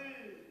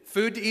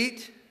 Food to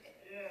eat?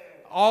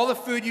 All the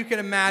food you can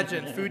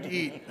imagine, food to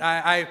eat.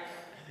 My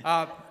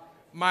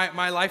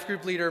life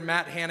group leader,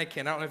 Matt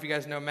Hannikin, I don't know if you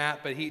guys know Matt,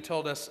 but he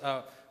told us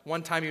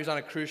one time he was on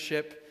a cruise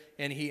ship,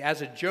 and he,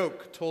 as a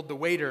joke, told the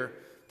waiter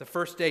the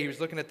first day he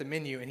was looking at the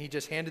menu, and he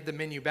just handed the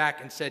menu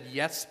back and said,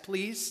 "Yes,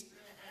 please."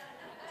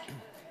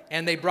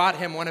 And they brought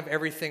him one of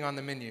everything on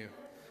the menu.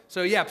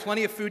 So yeah,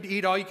 plenty of food to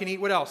eat, all you can eat.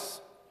 What else?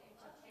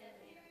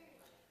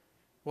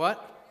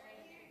 What?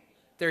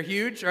 They're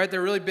huge, right?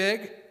 They're really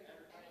big.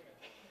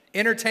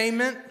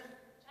 Entertainment.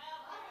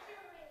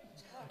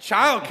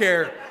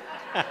 Childcare.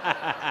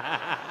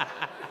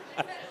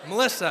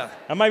 Melissa.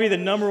 That might be the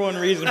number one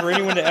reason for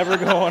anyone to ever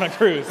go on a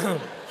cruise.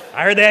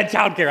 I heard they had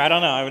childcare. I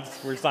don't know.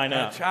 We're signing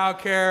up.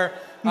 Childcare.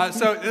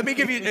 So let me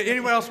give you,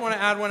 anyone else want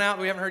to add one out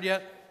that we haven't heard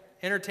yet?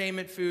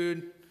 Entertainment,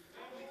 food.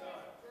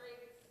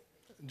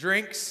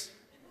 Drinks.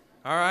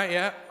 All right,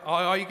 yeah.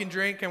 All you can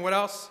drink. And what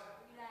else?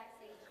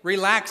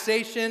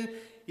 Relaxation.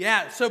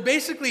 Yeah, so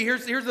basically,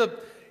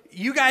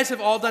 you guys have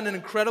all done an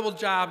incredible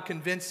job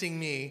convincing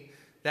me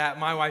that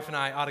my wife and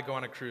I ought to go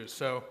on a cruise.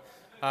 So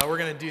we're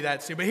going to do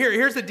that soon. But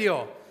here's the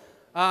deal.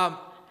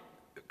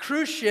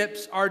 Cruise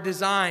ships are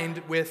designed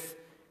with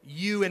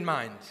you in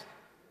mind.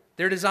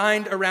 They're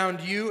designed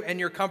around you and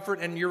your comfort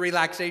and your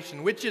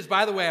relaxation, which is,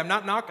 by the way, I'm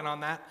not knocking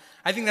on that.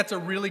 I think that's a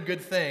really good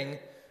thing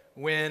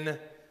when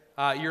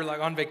you're like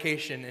on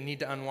vacation and need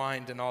to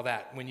unwind and all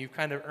that. When you've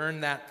kind of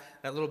earned that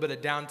little bit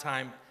of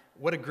downtime,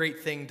 what a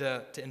great thing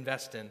to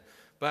invest in.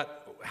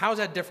 But how is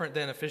that different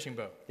than a fishing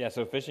boat? Yeah,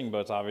 so fishing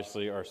boats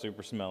obviously are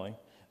super smelly.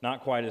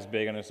 Not quite as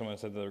big. I know someone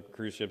said the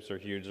cruise ships are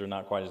huge. They're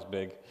not quite as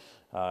big.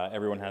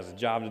 Everyone has a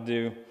job to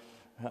do.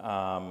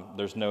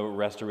 There's no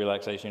rest or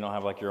relaxation. You don't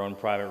have like your own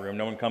private room.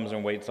 No one comes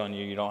and waits on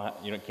you.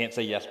 You can't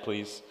say yes,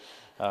 please.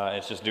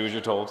 It's just do as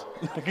you're told.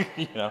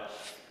 You know.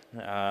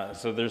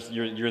 So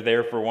you're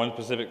there for one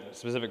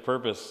specific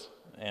purpose,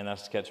 and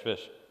that's to catch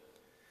fish.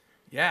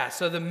 Yeah.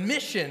 So the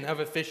mission of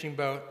a fishing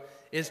boat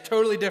is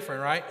totally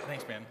different, right?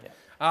 Thanks, man.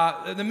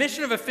 Yeah. The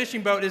mission of a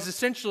fishing boat is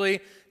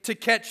essentially to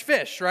catch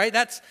fish, right?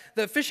 That's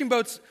the fishing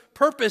boat's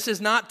purpose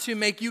is not to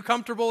make you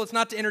comfortable. It's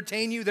not to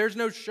entertain you. There's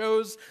no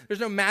shows.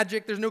 There's no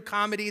magic. There's no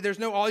comedy. There's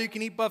no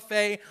all-you-can-eat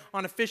buffet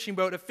on a fishing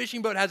boat. A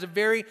fishing boat has a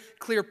very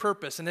clear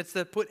purpose, and it's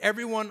to put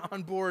everyone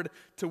on board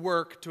to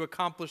work to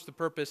accomplish the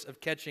purpose of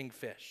catching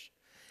fish.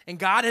 And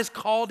God has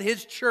called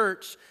His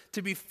church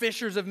to be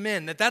fishers of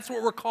men. That's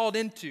what we're called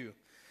into.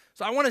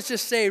 So I want to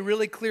just say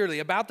really clearly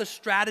about the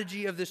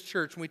strategy of this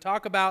church. When we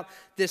talk about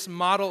this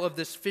model of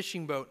this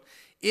fishing boat,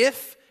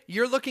 if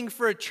you're looking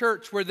for a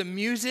church where the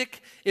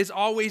music is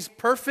always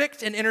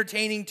perfect and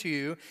entertaining to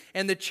you,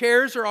 and the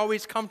chairs are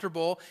always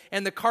comfortable,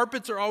 and the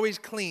carpets are always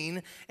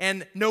clean,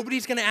 and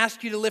nobody's going to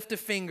ask you to lift a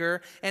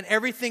finger, and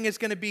everything is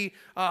going to be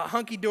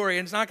hunky-dory,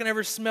 and it's not going to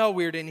ever smell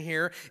weird in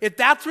here, if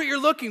that's what you're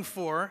looking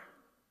for,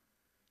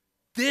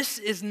 this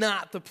is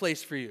not the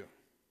place for you.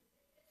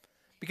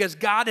 Because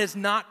God has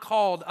not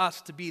called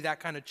us to be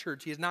that kind of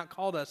church. He has not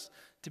called us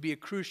to be a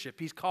cruise ship.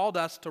 He's called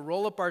us to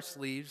roll up our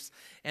sleeves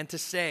and to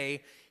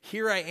say,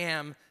 here I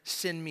am,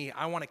 send me.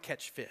 I want to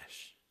catch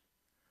fish.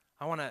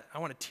 I want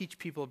to teach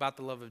people about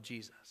the love of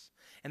Jesus.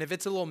 And if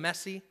it's a little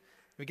messy,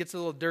 if it gets a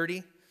little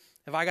dirty,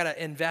 if I got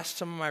to invest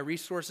some of my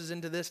resources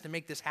into this to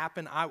make this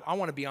happen, I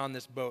want to be on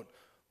this boat.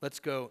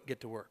 Let's go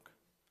get to work.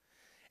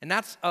 And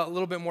that's a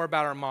little bit more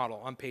about our model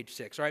on page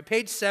 6. All right,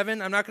 page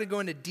 7, I'm not going to go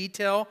into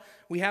detail.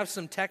 We have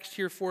some text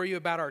here for you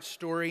about our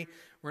story.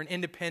 We're an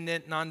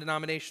independent,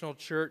 non-denominational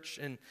church,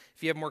 and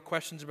if you have more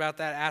questions about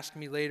that, ask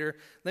me later.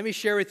 Let me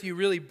share with you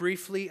really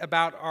briefly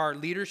about our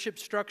leadership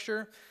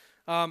structure.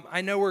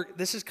 I know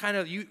this is kind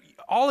of,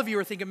 all of you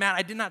are thinking, Matt,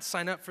 I did not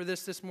sign up for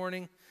this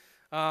morning.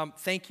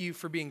 Thank you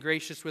for being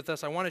gracious with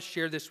us. I want to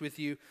share this with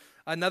you.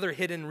 Another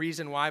hidden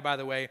reason why, by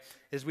the way,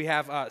 is we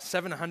have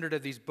 700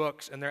 of these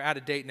books, and they're out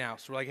of date now.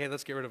 So we're like, hey,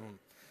 let's get rid of them.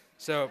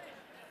 So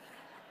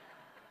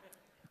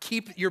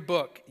keep your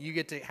book. You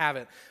get to have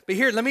it. But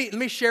here, let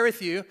me share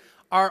with you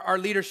our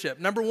leadership.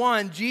 Number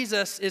one,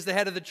 Jesus is the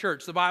head of the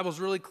church. The Bible's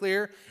really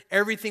clear.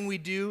 Everything we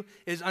do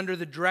is under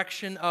the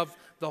direction of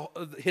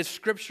His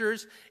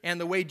scriptures and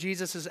the way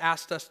Jesus has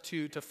asked us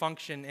to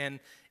function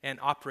and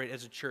operate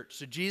as a church.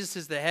 So Jesus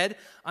is the head.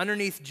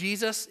 Underneath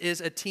Jesus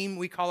is a team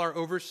we call our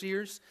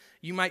overseers.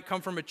 You might come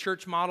from a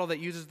church model that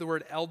uses the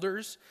word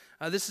elders.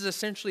 This is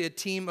essentially a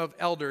team of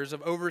elders,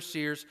 of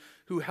overseers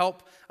who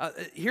help.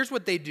 Here's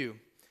what they do.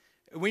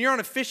 When you're on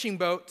a fishing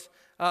boat,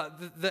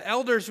 the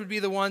elders would be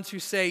the ones who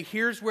say,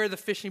 here's where the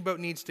fishing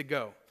boat needs to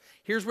go.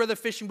 Here's where the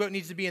fishing boat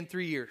needs to be in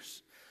 3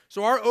 years.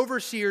 So our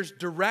overseers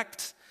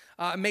direct,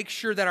 make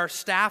sure that our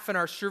staff and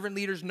our servant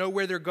leaders know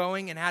where they're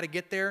going and how to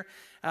get there.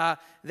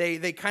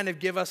 They kind of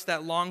give us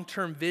that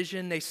long-term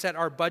vision. They set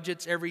our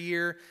budgets every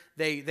year.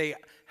 They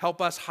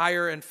help us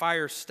hire and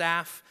fire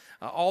staff.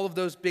 All of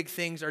those big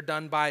things are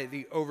done by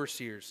the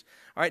overseers.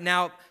 All right,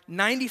 now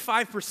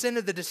 95%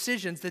 of the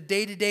decisions, the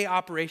day-to-day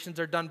operations,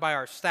 are done by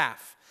our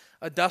staff.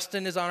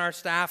 Dustin is on our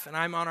staff, and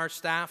I'm on our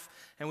staff,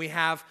 and we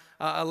have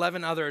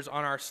 11 others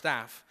on our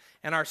staff.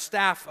 And our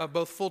staff,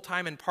 both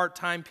full-time and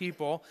part-time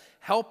people,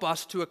 help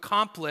us to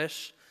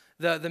accomplish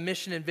the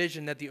mission and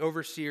vision that the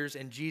overseers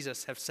and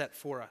Jesus have set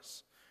for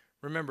us.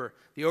 Remember,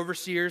 the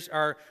overseers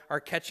are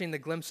catching the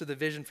glimpse of the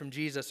vision from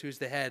Jesus, who's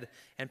the head,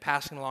 and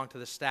passing along to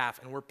the staff,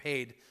 and we're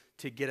paid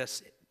to get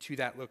us to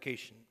that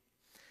location.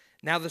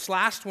 Now, this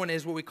last one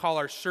is what we call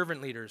our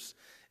servant leaders.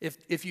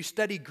 If you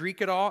study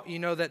Greek at all, you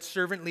know that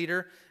servant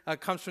leader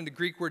comes from the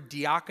Greek word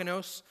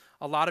diakonos.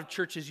 A lot of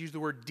churches use the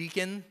word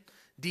deacon.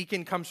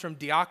 Deacon comes from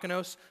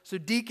diakonos. So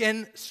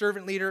deacon,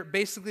 servant leader,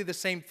 basically the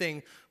same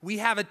thing. We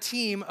have a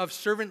team of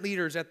servant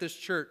leaders at this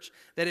church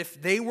that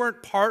if they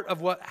weren't part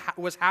of what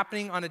was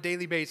happening on a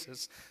daily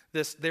basis,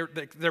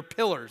 they're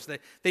pillars.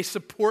 They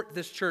support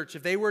this church.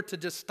 If they were to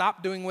just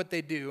stop doing what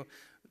they do,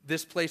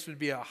 this place would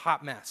be a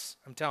hot mess.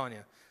 I'm telling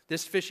you.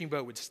 This fishing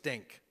boat would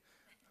stink.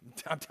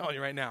 I'm telling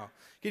you right now.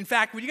 In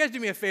fact, would you guys do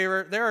me a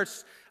favor? There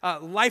are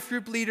life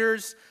group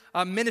leaders,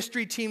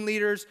 ministry team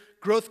leaders,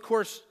 growth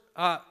course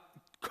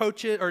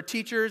coaches or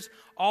teachers.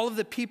 All of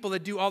the people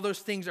that do all those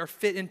things are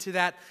fit into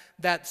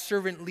that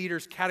servant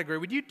leaders category.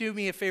 Would you do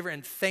me a favor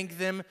and thank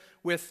them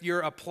with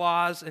your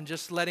applause and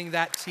just letting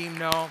that team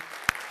know?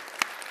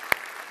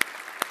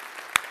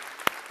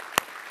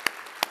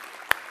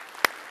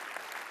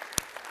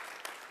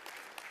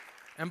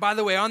 And by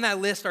the way, on that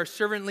list are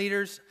servant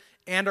leaders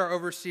and our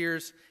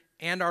overseers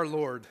and our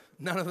Lord.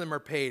 None of them are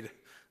paid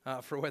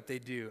for what they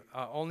do.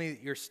 Only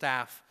your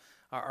staff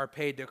are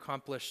paid to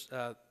accomplish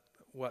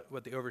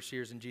what the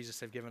overseers and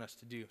Jesus have given us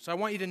to do. So I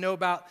want you to know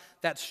about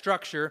that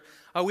structure.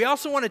 We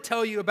also want to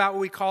tell you about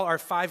what we call our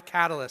 5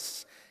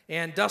 catalysts.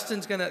 And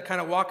Dustin's going to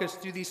kind of walk us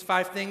through these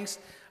 5 things.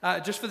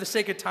 Just for the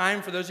sake of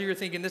time, for those of you who are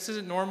thinking, this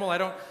isn't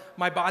normal,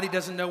 my body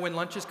doesn't know when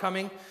lunch is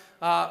coming.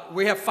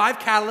 We have 5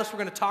 catalysts we're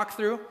going to talk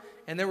through,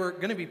 and then we're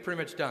going to be pretty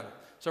much done.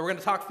 So we're going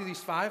to talk through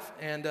these 5,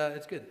 and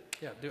it's good.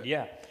 Yeah, do it.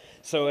 Yeah.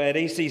 So at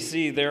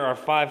ACC, there are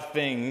 5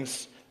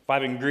 things,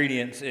 5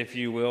 ingredients, if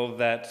you will,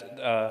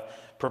 that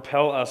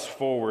propel us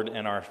forward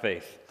in our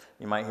faith.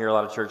 You might hear a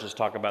lot of churches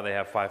talk about they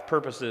have 5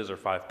 purposes or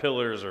 5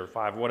 pillars or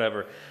 5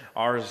 whatever.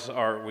 Ours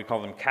are, we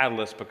call them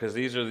catalysts because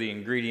these are the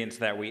ingredients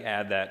that we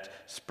add that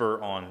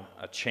spur on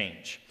a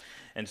change.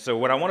 And so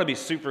what I want to be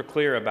super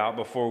clear about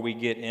before we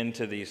get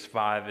into these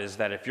 5 is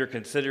that if you're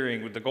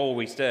considering with the goal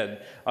we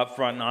said up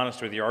front and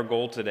honest with you, our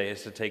goal today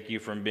is to take you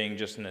from being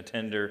just an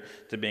attender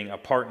to being a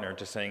partner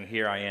to saying,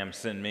 here I am,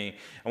 send me.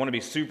 I want to be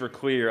super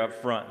clear up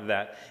front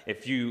that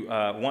if you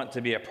want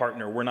to be a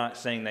partner, we're not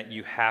saying that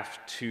you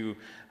have to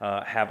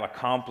have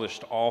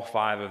accomplished all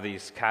 5 of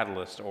these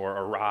catalysts or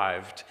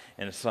arrived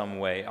in some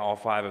way, all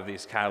 5 of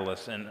these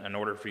catalysts in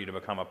order for you to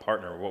become a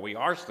partner. What we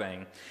are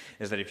saying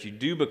is that if you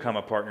do become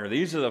a partner,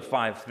 these are the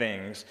 5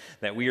 things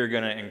that we are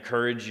going to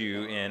encourage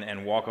you in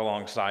and walk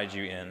alongside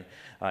you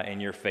in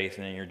your faith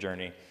and in your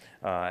journey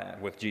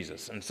with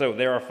Jesus. And so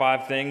there are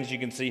 5 things you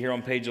can see here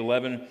on page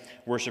 11.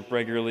 Worship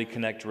regularly,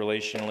 connect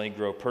relationally,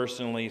 grow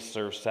personally,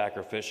 serve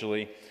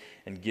sacrificially,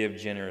 and give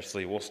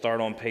generously. We'll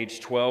start on page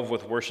 12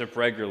 with worship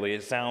regularly.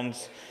 It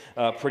sounds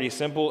pretty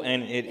simple,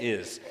 and it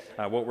is.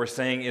 What we're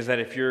saying is that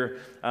if you're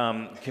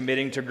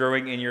committing to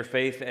growing in your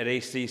faith at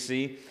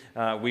ACC,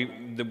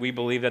 we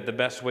believe that the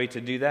best way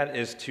to do that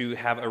is to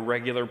have a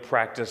regular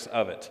practice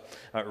of it.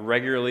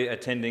 Regularly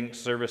attending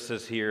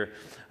services here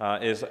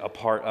is a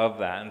part of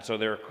that. And so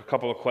there are a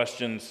couple of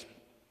questions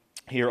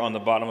here on the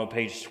bottom of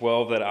page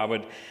 12 that I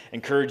would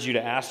encourage you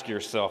to ask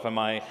yourself. Am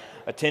I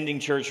attending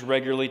church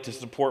regularly to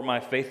support my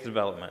faith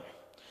development?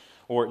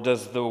 Or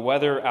does the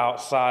weather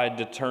outside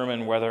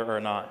determine whether or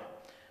not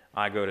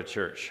I go to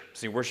church?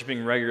 See,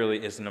 worshiping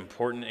regularly is an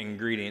important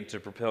ingredient to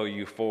propel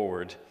you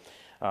forward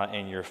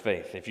in your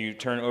faith. If you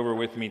turn over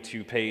with me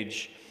to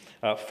page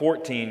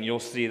 14, you'll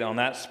see that on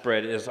that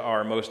spread is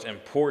our most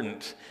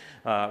important,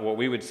 what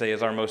we would say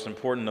is our most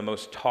important, the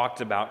most talked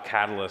about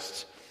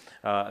catalyst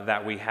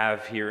that we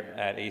have here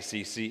at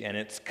ACC, and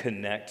it's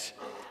connect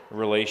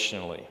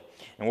relationally.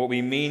 And what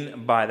we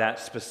mean by that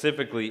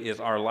specifically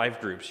is our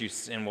life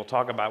groups. And we'll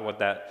talk about what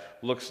that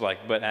looks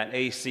like. But at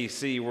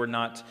ACC, we're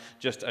not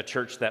just a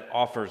church that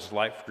offers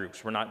life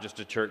groups. We're not just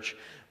a church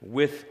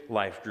with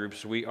life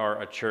groups. We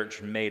are a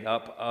church made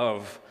up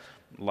of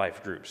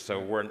life groups. So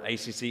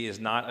ACC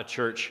is not a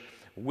church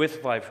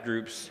with life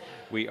groups.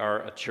 We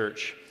are a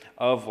church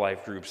of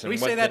life groups. Can we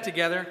say that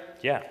together?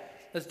 Yeah.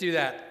 Let's do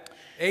that.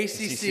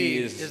 ACC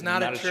is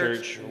not a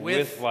church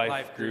with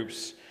life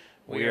groups.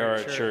 We are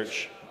a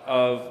church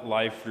of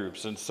life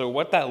groups. And so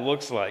what that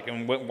looks like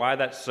and why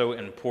that's so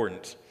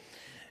important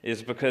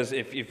is because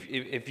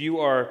if you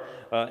are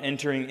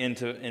entering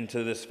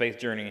into this faith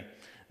journey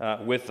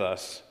with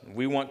us,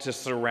 we want to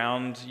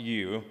surround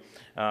you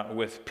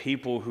with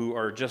people who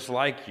are just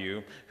like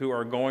you, who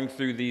are going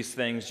through these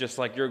things just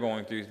like you're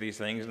going through these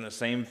things in the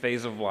same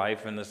phase of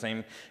life and the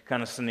same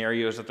kind of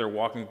scenarios that they're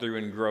walking through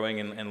and growing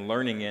and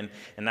learning in.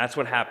 And that's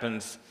what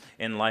happens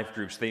in life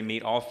groups. They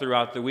meet all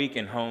throughout the week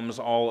in homes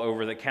all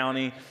over the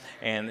county,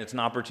 and it's an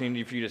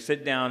opportunity for you to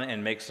sit down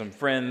and make some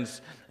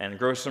friends and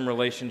grow some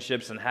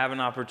relationships and have an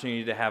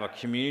opportunity to have a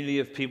community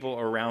of people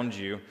around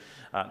you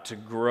to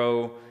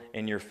grow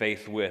in your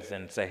faith with,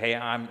 and say, hey,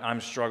 I'm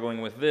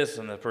struggling with this,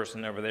 and the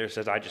person over there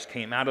says, I just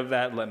came out of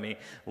that, let me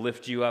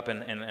lift you up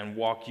and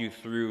walk you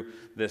through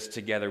this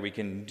together. We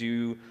can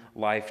do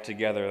life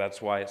together.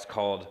 That's why it's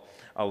called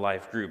a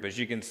life group. As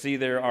you can see,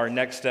 there are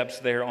next steps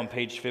there on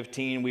page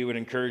 15. We would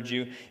encourage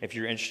you, if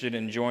you're interested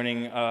in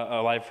joining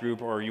a life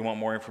group or you want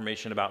more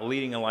information about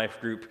leading a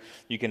life group,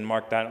 you can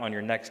mark that on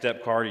your next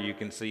step card, or you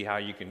can see how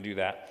you can do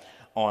that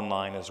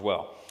online as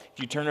well. If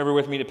you turn over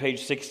with me to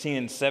page 16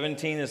 and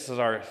 17, this is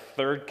our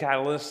third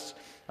catalyst,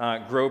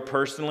 grow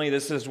personally.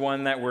 This is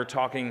one that we're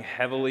talking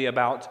heavily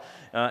about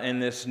in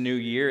this new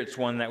year. It's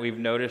one that we've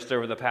noticed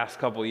over the past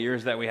couple of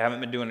years that we haven't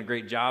been doing a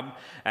great job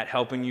at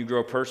helping you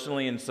grow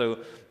personally. And so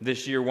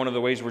this year, one of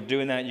the ways we're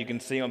doing that, you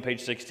can see on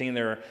page 16,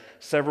 there are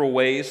several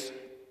ways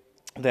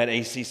that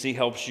ACC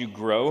helps you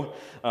grow.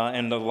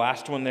 And the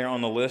last one there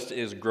on the list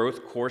is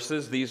growth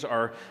courses. These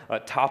are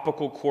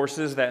topical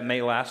courses that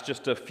may last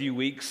just a few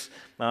weeks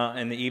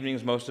in the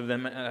evenings. Most of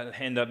them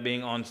end up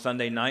being on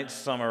Sunday nights.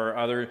 Some are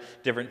other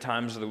different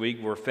times of the week.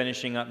 We're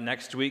finishing up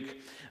next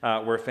week.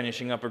 We're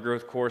finishing up a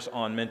growth course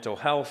on mental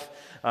health.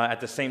 At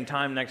the same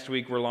time, next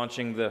week, we're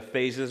launching the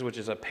Phases, which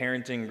is a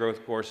parenting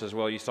growth course as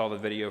well. You saw the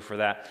video for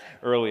that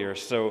earlier.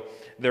 So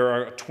there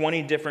are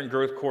 20 different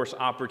growth course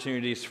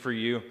opportunities for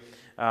you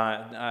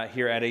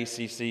here at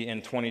ACC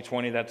in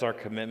 2020. That's our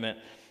commitment.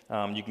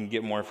 You can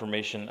get more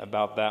information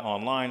about that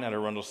online at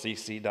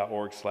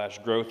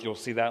arundelcc.org/growth. You'll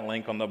see that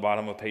link on the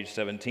bottom of page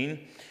 17,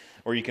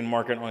 or you can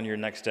mark it on your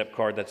next step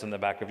card that's in the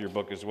back of your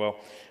book as well.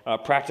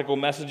 Practical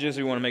messages.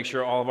 We want to make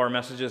sure all of our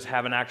messages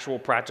have an actual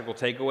practical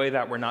takeaway,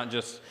 that we're not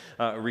just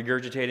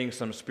regurgitating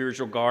some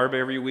spiritual garb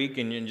every week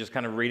and just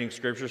kind of reading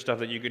scripture stuff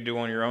that you could do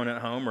on your own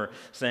at home, or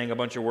saying a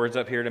bunch of words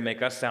up here to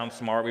make us sound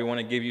smart. We want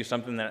to give you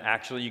something that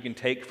actually you can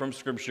take from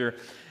scripture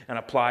and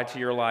apply to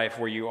your life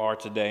where you are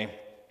today.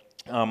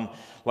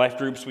 Life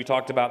groups, we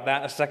talked about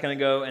that a second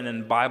ago, and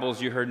then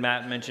Bibles, you heard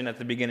Matt mention at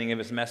the beginning of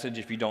his message.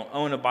 If you don't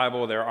own a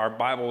Bible, there are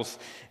Bibles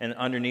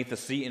underneath the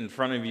seat in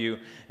front of you,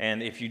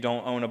 and if you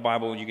don't own a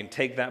Bible, you can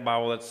take that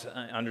Bible that's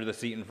under the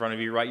seat in front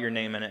of you, write your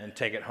name in it, and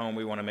take it home.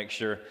 We want to make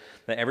sure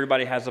that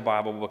everybody has a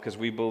Bible, because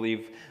we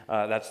believe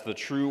that's the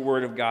true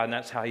Word of God, and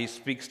that's how He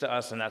speaks to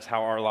us, and that's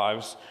how our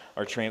lives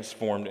are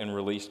transformed and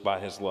released by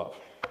His love.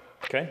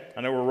 Okay?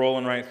 I know we're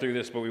rolling right through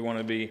this, but we want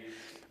to be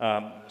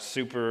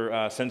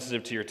super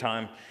sensitive to your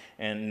time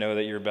and know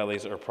that your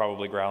bellies are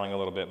probably growling a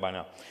little bit by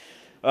now.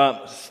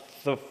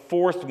 The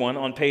fourth one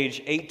on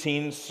page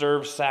 18,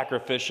 serve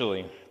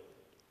sacrificially.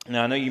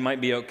 Now, I know you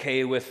might be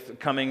okay with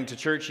coming to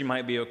church, you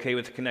might be okay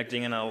with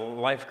connecting in a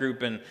life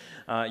group, and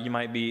you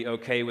might be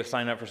okay with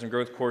signing up for some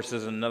growth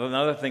courses. And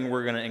another thing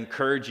we're going to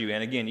encourage you,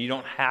 and again, you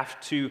don't have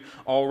to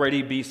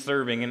already be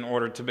serving in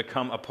order to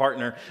become a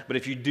partner, but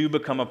if you do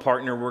become a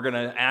partner, we're going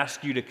to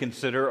ask you to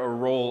consider a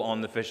role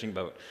on the fishing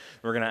boat.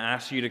 We're going to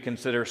ask you to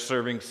consider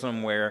serving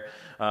somewhere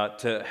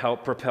to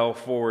help propel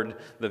forward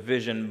the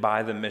vision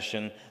by the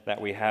mission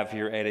that we have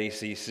here at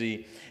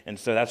ACC. And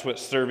so that's what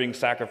serving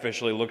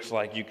sacrificially looks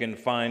like. You can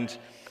find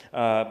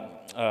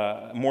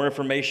more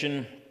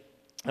information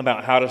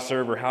about how to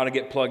serve, or how to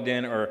get plugged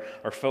in, or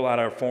fill out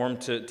our form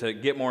to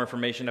get more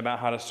information about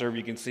how to serve.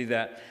 You can see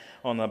that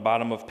on the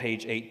bottom of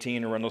page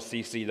 18,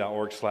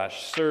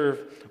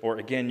 arundelcc.org/serve, or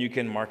again, you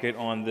can mark it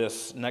on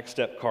this next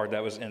step card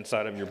that was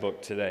inside of your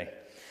book today.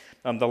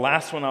 The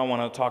last one I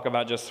want to talk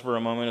about just for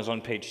a moment is on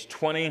page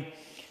 20.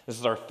 This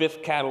is our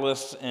fifth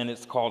catalyst, and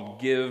it's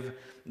called Give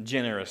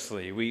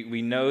Generously.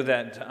 We know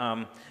that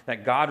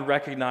that God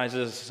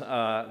recognizes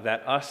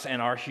that us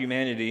and our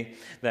humanity,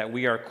 that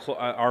we are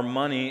our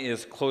money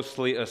is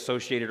closely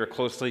associated or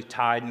closely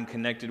tied and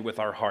connected with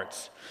our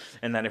hearts,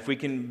 and that if we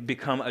can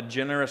become a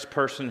generous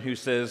person who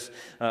says,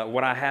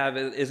 what I have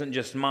isn't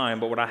just mine,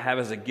 but what I have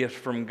is a gift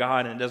from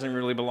God, and it doesn't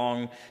really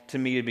belong to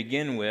me to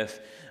begin with,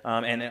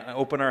 and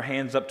open our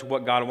hands up to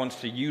what God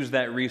wants to use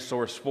that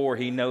resource for,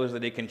 He knows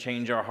that it can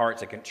change our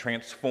hearts, it can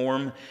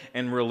transform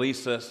and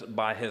release us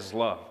by His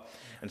love.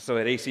 And so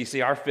at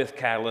ACC, our fifth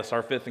catalyst,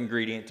 our fifth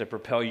ingredient to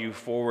propel you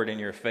forward in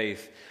your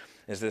faith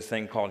is this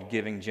thing called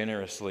giving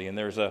generously. And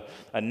there's a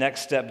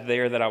next step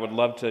there that I would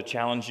love to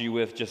challenge you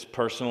with just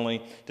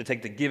personally, to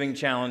take the giving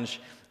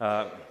challenge.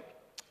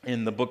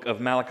 In the book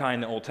of Malachi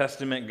in the Old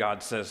Testament,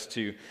 God says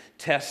to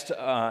test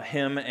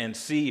Him and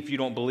see if you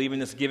don't believe in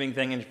this giving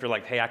thing, and if you're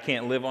like, hey, I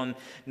can't live on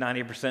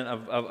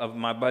 90% of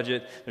my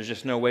budget, there's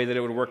just no way that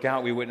it would work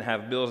out, we wouldn't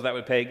have bills that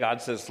would pay.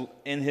 God says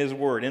in His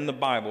Word, in the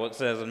Bible, it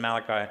says in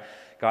Malachi,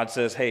 God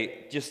says,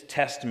 hey, just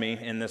test me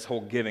in this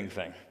whole giving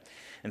thing.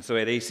 And so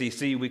at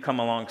ACC, we come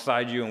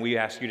alongside you and we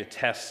ask you to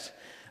test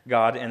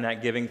God in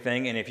that giving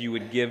thing. And if you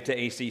would give to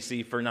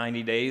ACC for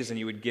 90 days and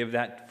you would give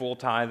that full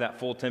tithe, that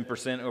full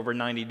 10% over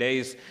 90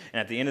 days, and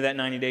at the end of that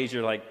 90 days,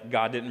 you're like,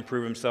 God didn't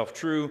prove himself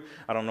true.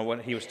 I don't know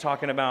what he was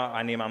talking about.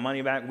 I need my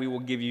money back. We will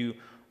give you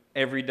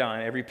every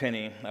dime, every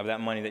penny of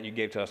that money that you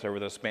gave to us over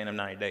the span of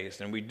 90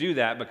 days. And we do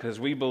that because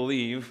we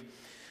believe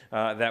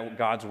that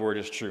God's word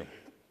is true.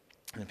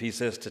 And if he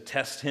says to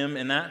test him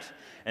in that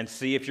and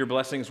see if your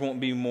blessings won't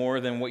be more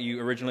than what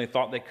you originally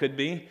thought they could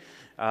be,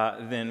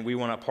 then we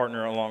want to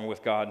partner along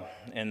with God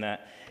in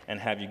that and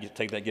have you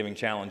take that giving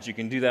challenge. You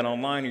can do that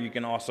online, or you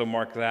can also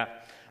mark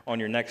that on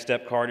your next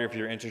step card if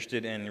you're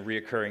interested in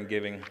reoccurring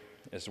giving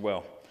as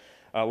well.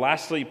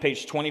 Lastly,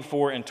 page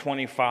 24 and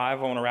 25,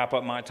 I want to wrap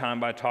up my time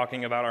by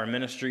talking about our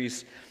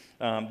ministries.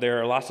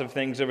 There are lots of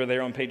things over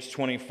there on page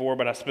 24,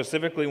 but I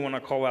specifically want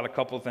to call out a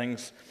couple of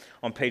things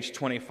on page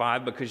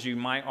 25 because you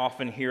might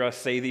often hear us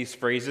say these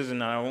phrases,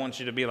 and I want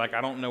you to be like, I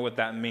don't know what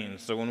that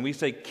means. So when we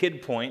say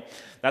Kid Point,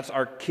 that's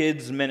our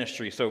kids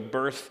ministry, so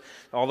birth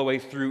all the way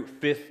through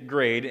 5th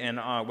grade, and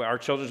our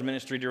children's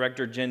ministry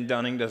director, Jen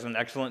Dunning, does an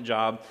excellent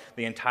job.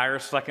 The entire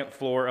second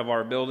floor of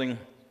our building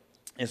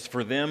is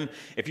for them.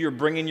 If you're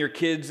bringing your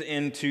kids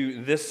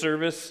into this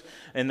service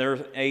and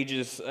their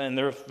ages and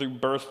they're through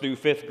birth through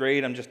 5th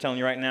grade, I'm just telling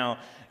you right now,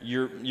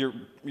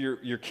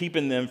 you're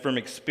keeping them from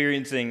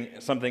experiencing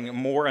something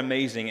more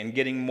amazing and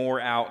getting more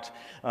out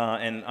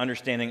and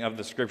understanding of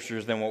the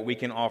scriptures than what we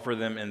can offer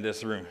them in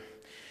this room.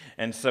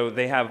 And so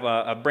they have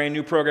a brand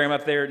new program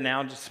up there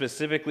now just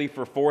specifically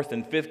for 4th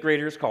and 5th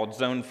graders called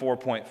Zone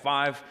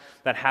 4.5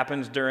 that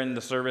happens during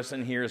the service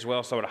in here as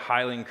well. So I would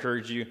highly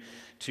encourage you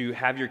to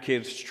have your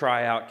kids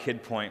try out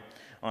Kid Point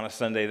on a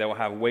Sunday. They will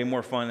have way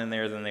more fun in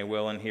there than they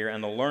will in here,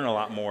 and they'll learn a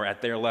lot more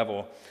at their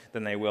level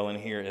than they will in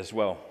here as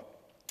well.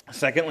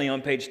 Secondly,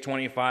 on page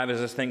 25 is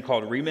this thing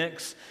called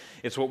Remix.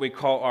 It's what we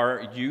call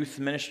our youth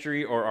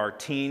ministry or our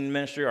teen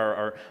ministry,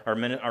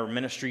 our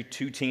ministry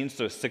to teens,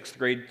 so 6th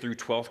grade through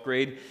 12th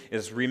grade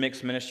is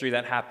Remix ministry.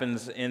 That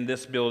happens in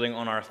this building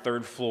on our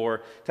 3rd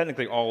floor,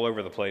 technically all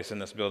over the place in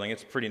this building.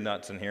 It's pretty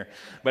nuts in here.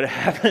 But it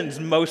happens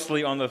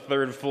mostly on the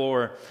 3rd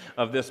floor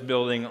of this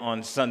building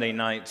on Sunday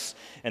nights,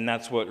 and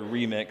that's what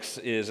Remix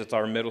is. It's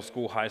our middle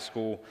school, high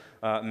school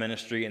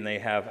ministry, and they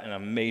have an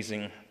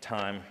amazing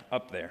time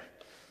up there.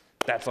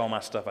 That's all my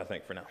stuff, I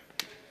think, for now.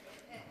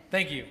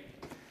 Thank you.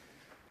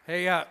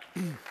 Hey,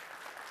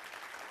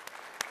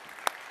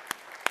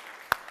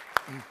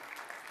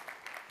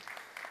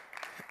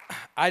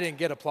 I didn't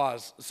get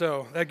applause,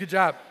 so good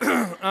job.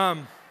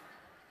 We're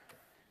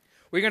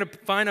going to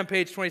find on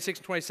page 26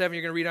 and 27,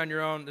 you're going to read on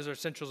your own, those are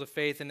essentials of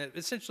faith, and it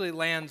essentially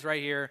lands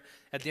right here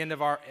at the end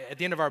of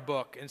our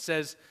book, and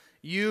says,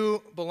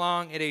 you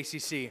belong at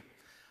ACC.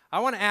 I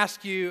want to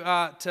ask you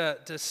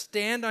to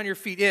stand on your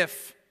feet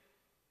if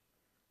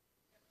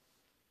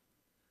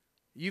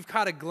you've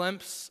caught a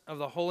glimpse of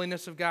the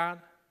holiness of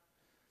God,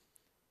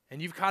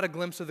 and you've caught a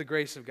glimpse of the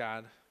grace of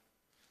God,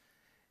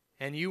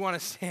 and you want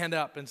to stand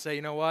up and say,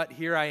 you know what,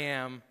 here I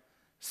am,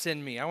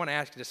 send me. I want to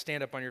ask you to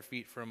stand up on your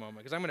feet for a moment,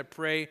 because I'm going to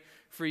pray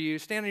for you.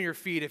 Stand on your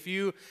feet. If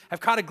you have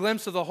caught a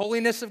glimpse of the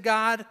holiness of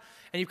God,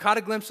 and you've caught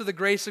a glimpse of the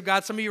grace of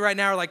God, some of you right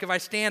now are like, if I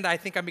stand, I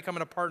think I'm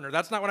becoming a partner.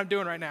 That's not what I'm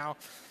doing right now.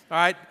 All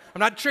right? I'm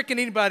not tricking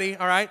anybody,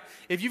 all right?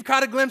 If you've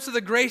caught a glimpse of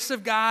the grace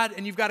of God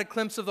and you've got a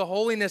glimpse of the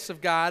holiness of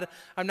God,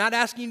 I'm not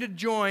asking you to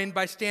join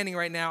by standing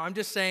right now. I'm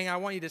just saying I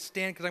want you to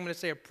stand because I'm going to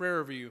say a prayer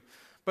over you.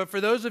 But for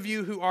those of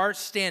you who are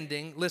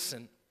standing,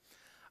 listen.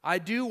 I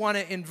do want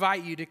to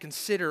invite you to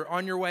consider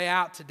on your way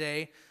out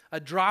today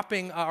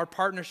dropping our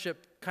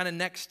partnership kind of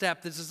next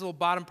step. There's this little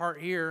bottom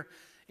part here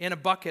in a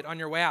bucket on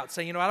your way out.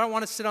 Saying, you know, I don't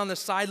want to sit on the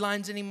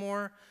sidelines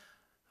anymore.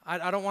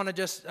 I don't want to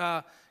just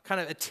kind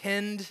of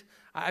attend.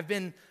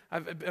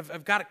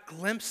 I've got a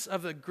glimpse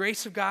of the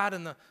grace of God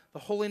and the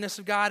holiness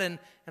of God, and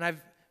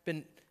I've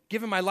been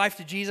given my life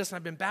to Jesus, and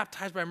I've been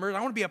baptized by immersion.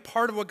 I want to be a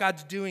part of what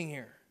God's doing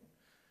here.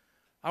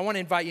 I want to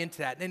invite you into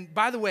that. And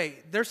by the way,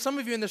 there's some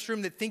of you in this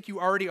room that think you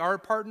already are a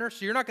partner,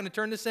 so you're not going to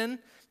turn this in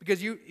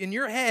because in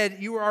your head,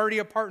 you were already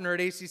a partner at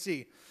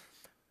ACC.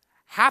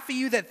 Half of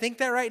you that think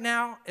that right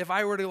now, if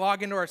I were to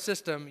log into our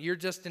system, you're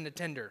just an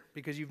attender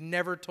because you've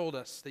never told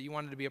us that you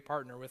wanted to be a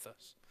partner with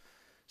us.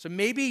 So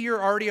maybe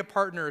you're already a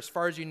partner as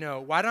far as you know.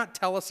 Why not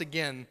tell us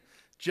again,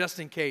 just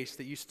in case,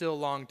 that you still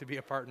long to be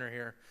a partner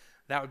here?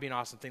 That would be an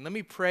awesome thing. Let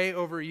me pray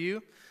over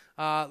you.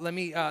 Let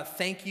me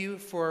thank you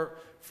for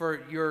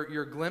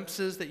your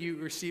glimpses that you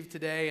received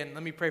today, and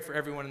let me pray for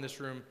everyone in this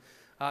room.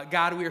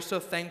 God, we are so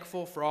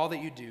thankful for all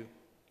that you do.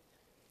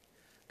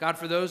 God,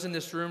 for those in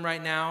this room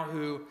right now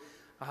who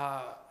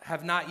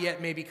have not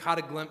yet maybe caught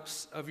a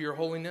glimpse of your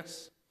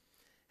holiness,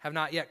 have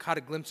not yet caught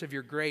a glimpse of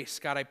your grace,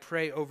 God, I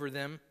pray over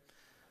them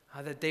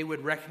that they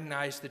would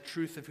recognize the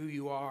truth of who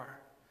you are,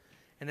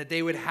 and that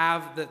they would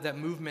have that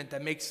movement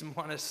that makes them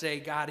want to say,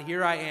 God,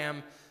 here I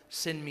am,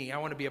 send me. I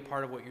want to be a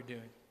part of what you're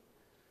doing.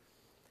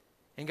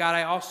 And God,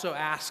 I also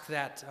ask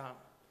that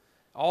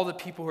all the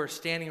people who are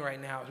standing right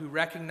now who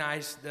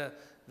recognize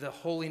the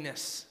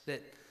holiness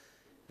that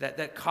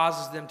that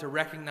causes them to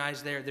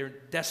recognize their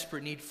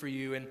desperate need for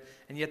you, and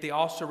yet they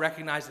also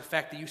recognize the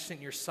fact that you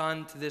sent your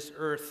Son to this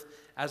earth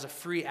as a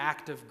free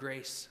act of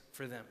grace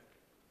for them.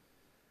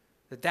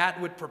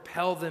 That would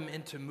propel them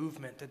into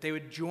movement, that they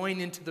would join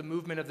into the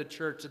movement of the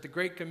church, that the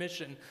Great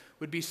Commission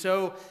would be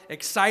so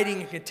exciting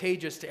and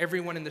contagious to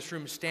everyone in this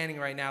room standing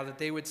right now that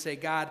they would say,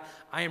 God,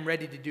 I am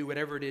ready to do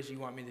whatever it is you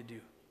want me to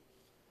do.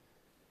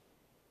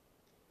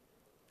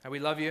 And we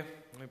love you,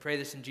 and we pray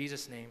this in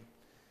Jesus' name.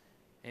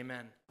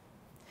 Amen.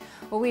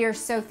 Well, we are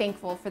so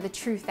thankful for the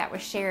truth that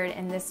was shared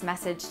in this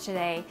message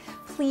today.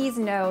 Please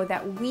know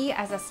that we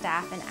as a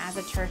staff and as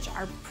a church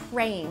are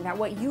praying that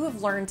what you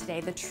have learned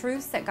today, the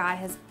truths that God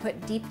has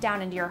put deep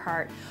down into your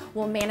heart,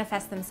 will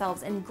manifest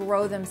themselves and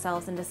grow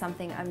themselves into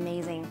something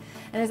amazing.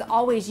 And as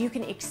always, you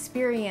can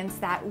experience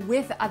that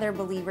with other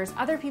believers,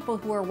 other people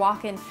who are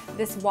walking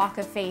this walk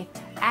of faith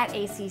at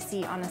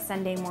ACC on a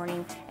Sunday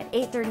morning at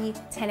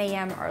 8:30, 10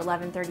 a.m., or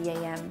 11:30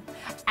 a.m.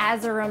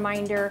 As a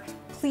reminder,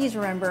 please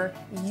remember,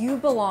 you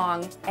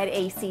belong at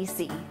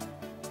ACC.